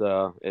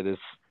is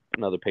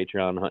another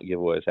Patreon hunt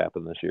giveaways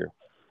happen this year.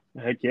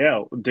 Heck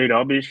yeah, dude!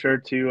 I'll be sure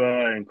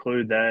to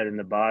include that in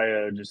the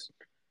bio, just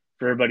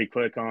for everybody to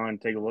click on,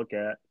 take a look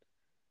at.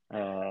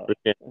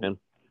 Appreciate it, man.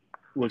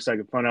 Looks like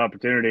a fun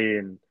opportunity,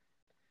 and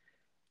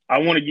I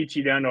want to get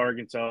you down to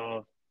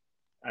Arkansas.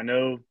 I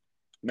know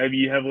maybe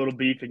you have a little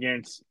beef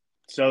against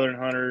Southern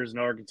hunters and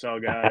Arkansas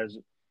guys.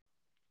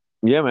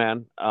 Yeah,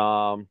 man.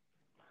 I'm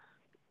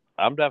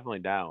definitely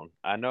down.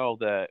 I know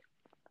that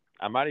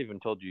I might even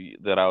told you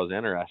that I was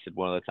interested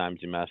one of the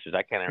times you messaged.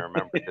 I can't even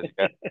remember because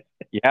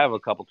you have a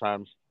couple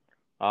times.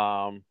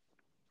 And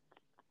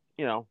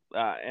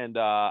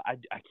I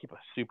keep a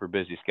super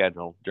busy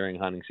schedule during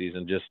hunting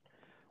season, just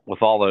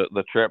with all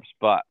the trips.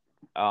 But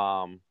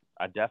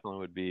I definitely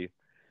would be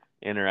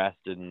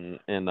interested in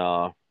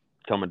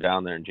coming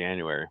down there in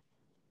January.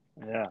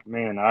 Yeah,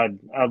 man,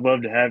 I'd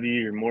love to have you.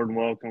 You're more than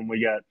welcome.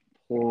 We got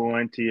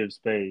plenty of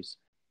space.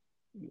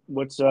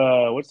 What's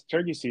the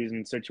turkey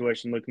season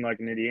situation looking like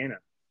in Indiana?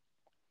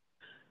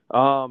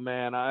 Oh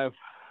man, I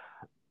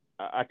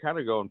kind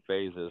of go in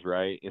phases,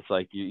 right? It's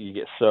like you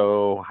get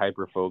so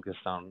hyper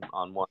focused on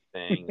one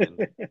thing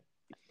and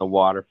the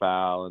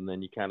waterfowl, and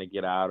then you kind of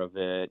get out of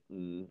it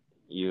and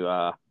you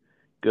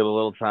get a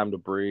little time to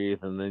breathe,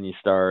 and then you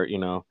start,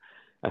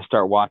 I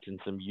start watching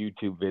some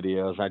YouTube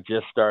videos. I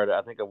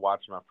think I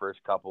watched my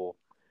first couple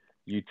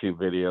YouTube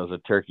videos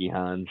of turkey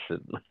hunts,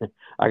 and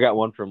I got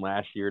one from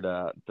last year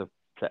to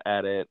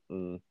edit,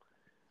 and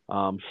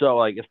so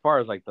like as far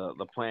as like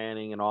the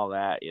planning and all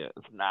that,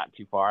 it's not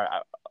too far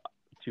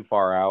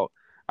out.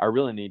 I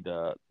really need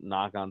to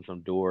knock on some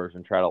doors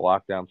and try to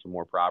lock down some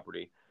more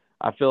property.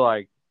 I feel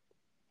like,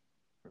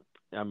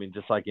 I mean,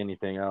 just like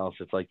anything else,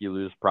 it's like you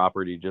lose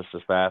property just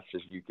as fast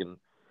as you can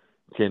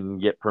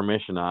get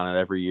permission on it.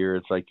 Every year,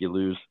 it's like you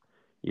lose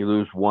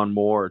one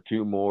more or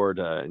two more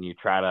and you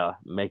try to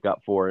make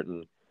up for it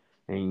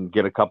and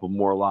get a couple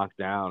more locked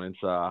down. It's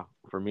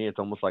for me, it's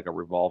almost like a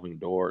revolving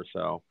door.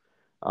 So,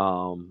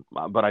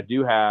 but I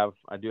do have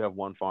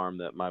one farm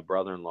that my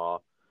brother-in-law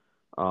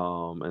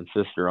and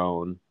sister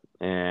own,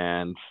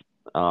 and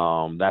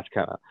I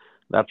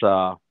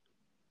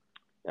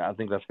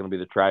think that's going to be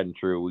the tried and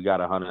true. We got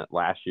to hunt it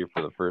last year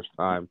for the first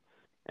time,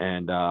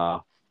 and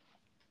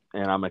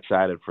I'm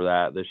excited for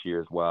that this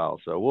year as well.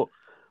 So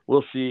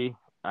we'll see.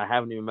 I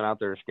haven't even been out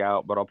there to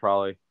scout, but I'll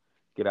probably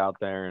get out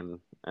there and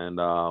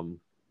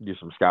do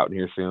some scouting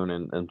here soon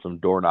and some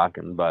door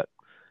knocking. But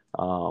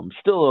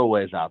still a little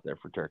ways out there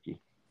for turkey.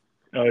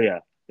 Oh yeah,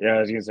 I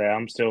was gonna say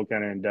I'm still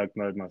kind of in duck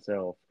mode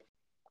myself.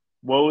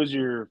 What was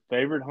your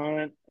favorite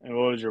hunt, and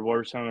what was your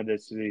worst hunt of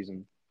this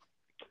season?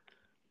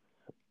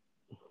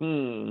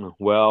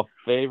 Well,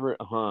 favorite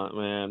hunt,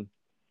 man.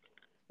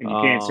 And you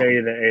can't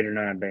say the 8 or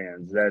 9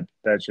 bands.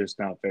 That's just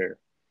not fair.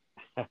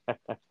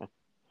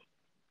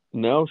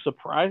 No,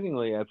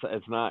 surprisingly,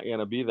 it's not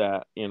gonna be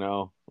that.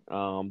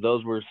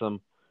 Those were some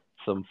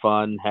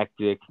fun,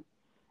 hectic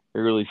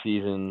early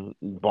season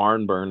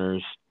barn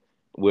burners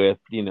with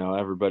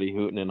everybody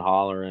hooting and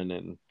hollering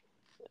and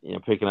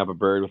picking up a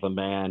bird with a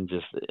man.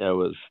 Just it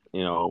was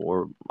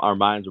our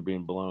minds were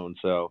being blown.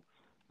 So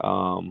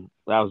that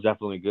was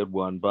definitely a good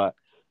one. But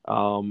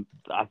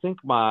I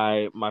think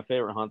my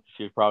favorite hunt this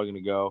year is probably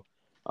going to go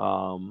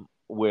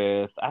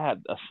with I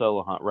had a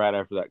solo hunt right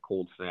after that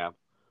cold snap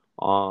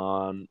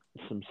on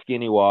some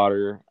skinny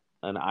water,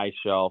 an ice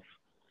shelf,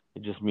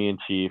 just me and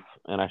Chief,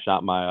 and I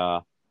shot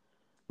my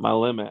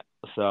limit.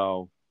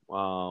 So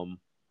I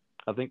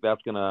think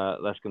that's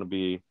gonna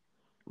be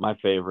my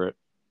favorite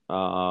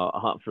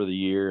hunt for the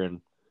year. And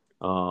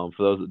for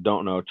those that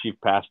don't know, Chief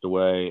passed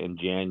away in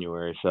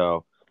January,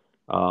 so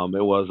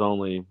it was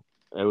only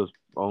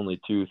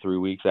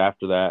 2-3 weeks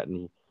after that,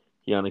 and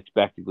he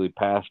unexpectedly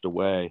passed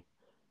away.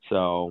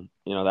 So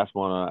that's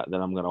one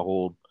that I'm gonna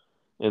hold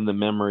in the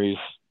memories,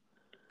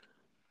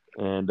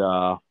 and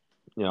so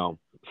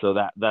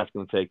that's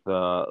gonna take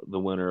the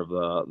winner of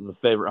the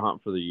favorite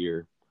hunt for the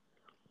year.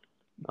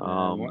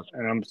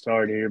 And I'm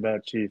sorry to hear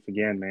about Chief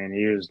again, man.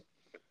 He was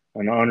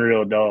an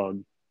unreal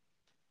dog.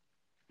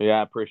 Yeah,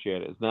 I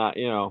appreciate it. It's not,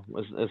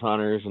 as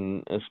hunters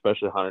and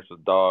especially hunters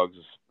with dogs,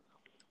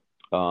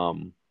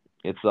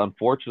 it's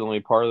unfortunately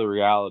part of the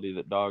reality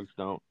that dogs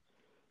don't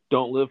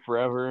live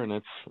forever, and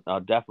it's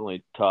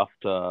definitely tough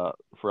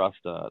for us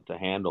to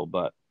handle.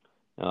 But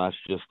that's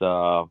just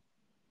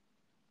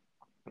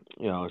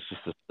it's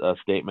just a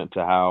statement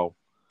to how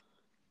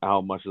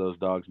much those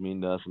dogs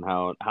mean to us and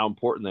how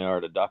important they are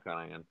to duck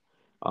hunting. And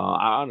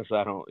I honestly,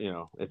 I don't,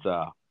 it's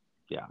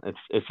yeah,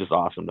 it's just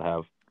awesome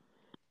to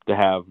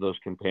have those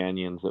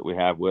companions that we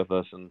have with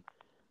us, and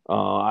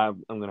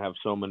I'm gonna have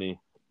so many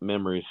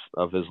memories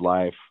of his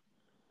life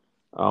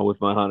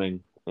with my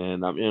hunting,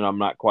 and I'm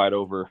not quite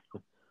over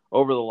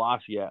the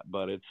loss yet,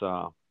 but it's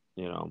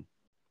you know.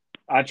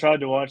 I tried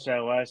to watch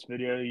that last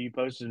video you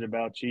posted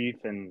about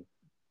Chief, and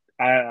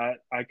I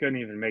couldn't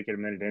even make it a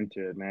minute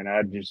into it, man.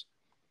 I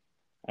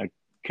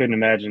couldn't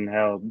imagine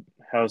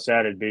how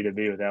sad it'd be to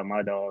be without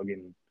my dog,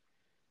 and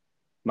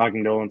my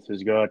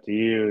condolences go out to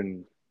you,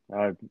 and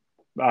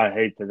I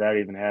hate that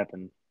even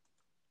happened.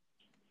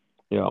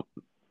 Yeah,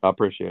 I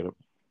appreciate it.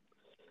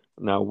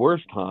 Now,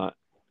 worst hunt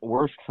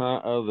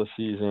of the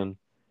season.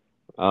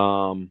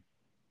 Man,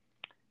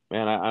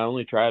 I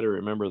only try to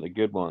remember the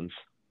good ones,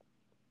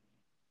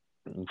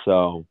 and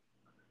so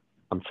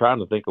I'm trying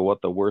to think of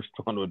what the worst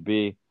one would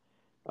be.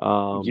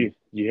 You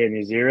hit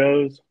any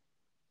zeros?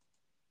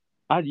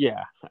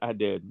 Yeah, I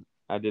did.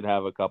 I did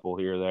have a couple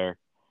here or there.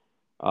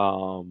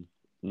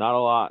 Not a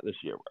lot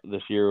this year.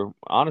 This year,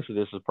 honestly,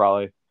 this is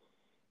probably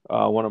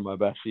one of my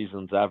best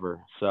seasons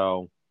ever.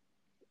 So,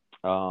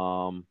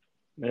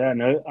 Yeah,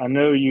 I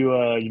know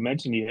you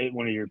mentioned you hit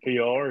one of your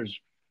PRs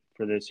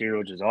for this year,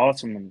 which is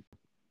awesome. And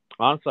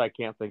honestly, I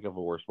can't think of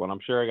a worse one. I'm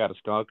sure I got a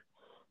skunk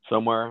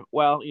somewhere.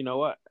 Well, you know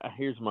what?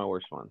 Here's my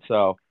worst one.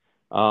 So,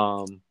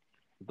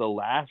 the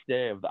last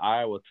day of the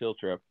Iowa field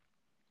trip,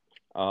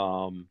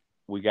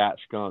 we got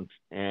skunks,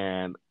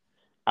 and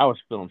I was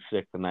feeling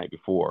sick the night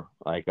before,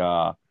 like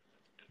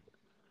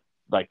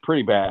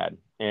pretty bad.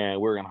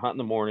 And we were gonna hunt in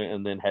the morning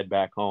and then head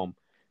back home.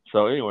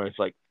 So, anyway, it's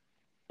like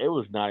it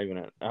was not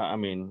even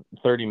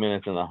 30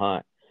 minutes in the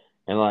hunt,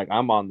 and like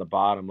I'm on the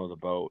bottom of the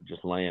boat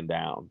just laying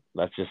down.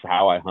 That's just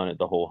how I hunted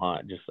the whole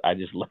hunt. I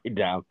just laid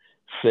down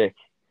sick,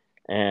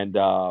 and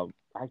I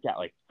got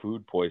like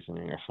food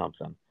poisoning or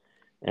something.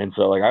 And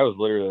so like I was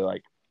literally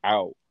like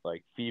out,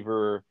 like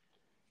fever,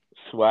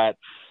 sweats.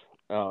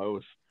 Oh,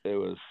 it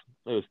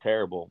was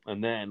terrible.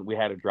 And then we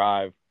had to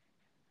drive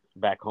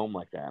back home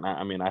like that. And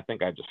I mean, I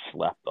think I just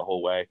slept the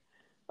whole way.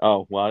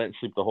 Oh, well, I didn't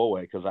sleep the whole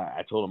way because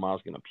I told him I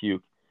was going to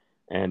puke.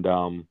 And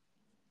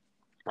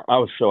I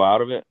was so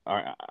out of it.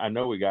 I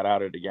know we got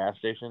out at the gas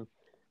station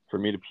for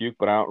me to puke,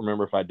 but I don't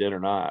remember if I did or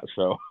not.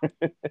 So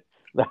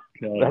that's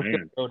going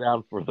to go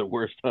down for the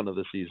worst hunt of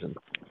the season.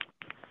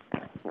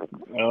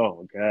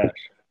 Oh, gosh.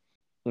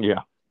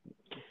 Yeah.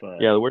 But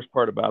yeah, the worst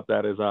part about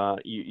that is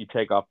you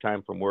take off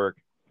time from work,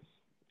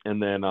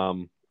 and then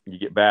you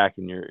get back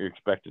and you're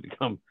expected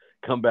to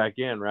come back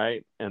in,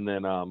 right? And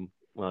then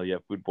well, you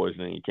have food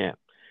poisoning. You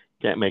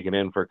can't make it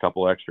in for a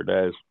couple extra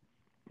days.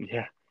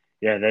 Yeah,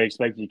 they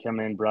expect you to come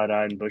in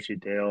bright-eyed and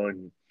bushy-tailed,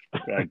 and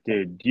like,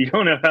 dude, you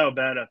don't know how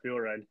bad I feel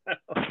right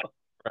now.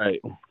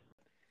 Right.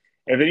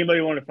 If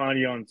anybody want to find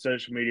you on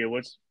social media,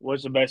 what's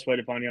the best way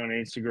to find you on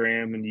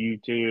Instagram and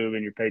YouTube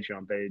and your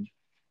Patreon page?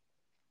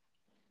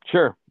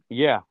 Sure.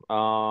 Yeah.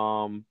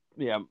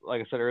 Yeah,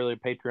 like I said earlier,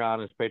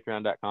 Patreon is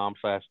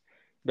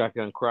patreon.com/Duck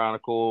Gun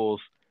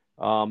Chronicles.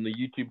 The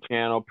YouTube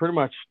channel, pretty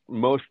much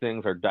most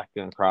things are Duck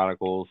Gun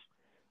Chronicles.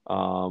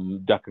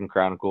 Duck Gun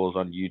Chronicles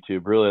on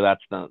YouTube. Really,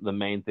 that's the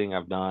main thing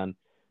I've done.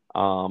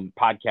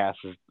 Podcast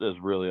is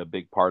really a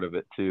big part of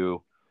it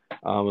too,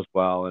 as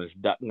well as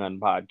Duck Gun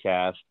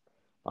Podcast.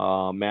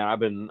 Man, I've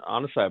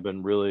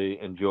been really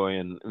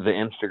enjoying the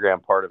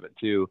Instagram part of it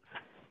too,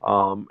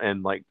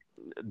 and like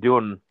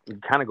going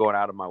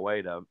out of my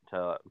way to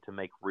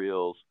make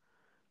reels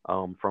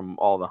from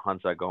all the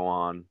hunts I go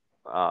on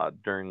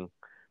during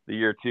the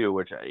year too.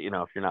 Which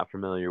if you're not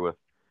familiar with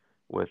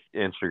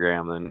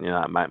Instagram, then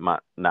it might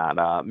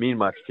not mean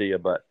much to you.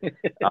 But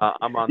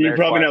I'm on. You're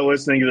probably not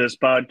listening to this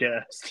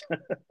podcast.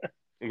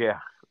 Yeah.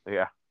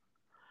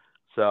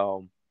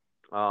 So,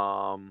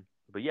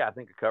 but yeah, I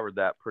think I covered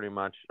that pretty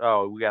much.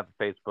 Oh, we got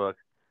the Facebook,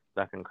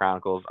 Duck Gun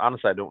Chronicles.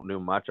 Honestly, I don't do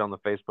much on the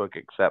Facebook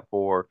except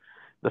for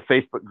the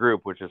Facebook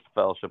group, which is the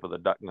Fellowship of the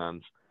Duck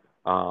Guns,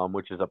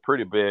 which is a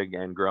pretty big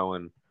and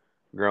growing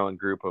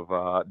group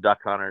of duck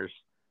hunters.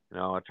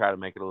 I try to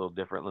make it a little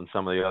different than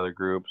some of the other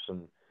groups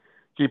and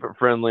keep it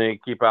friendly,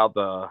 keep out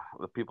the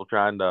people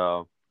trying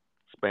to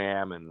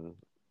spam and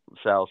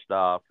sell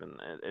stuff, and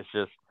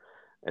it's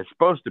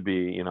supposed to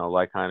be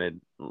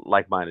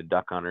like-minded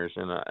duck hunters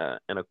in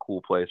a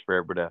cool place for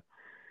everybody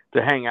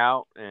to hang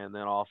out, and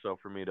then also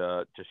for me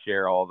to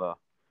share all the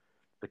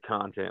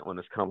content when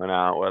it's coming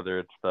out, whether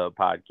it's the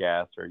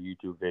podcast or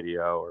YouTube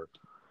video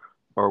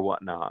or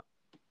whatnot.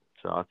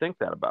 So I think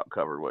that about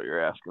covered what you're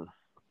asking.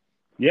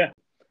 Yeah.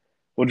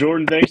 Well,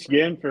 Jordan, thanks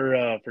again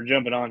for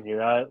jumping on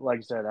here. Like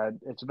I said,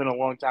 it's been a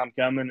long time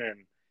coming, and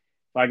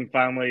if I can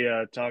finally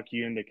talk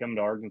you into coming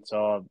to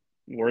Arkansas,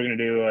 we're going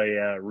to do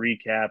a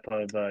recap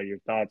of your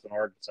thoughts on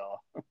Arkansas.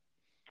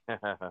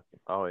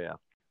 Oh, yeah.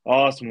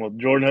 Awesome. Well,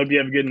 Jordan, hope you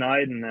have a good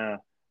night, and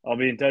I'll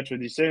be in touch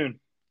with you soon.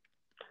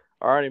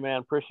 All righty, man.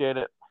 Appreciate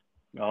it.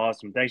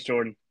 Awesome. Thanks,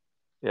 Jordan.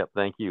 Yep.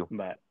 Thank you.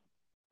 Bye.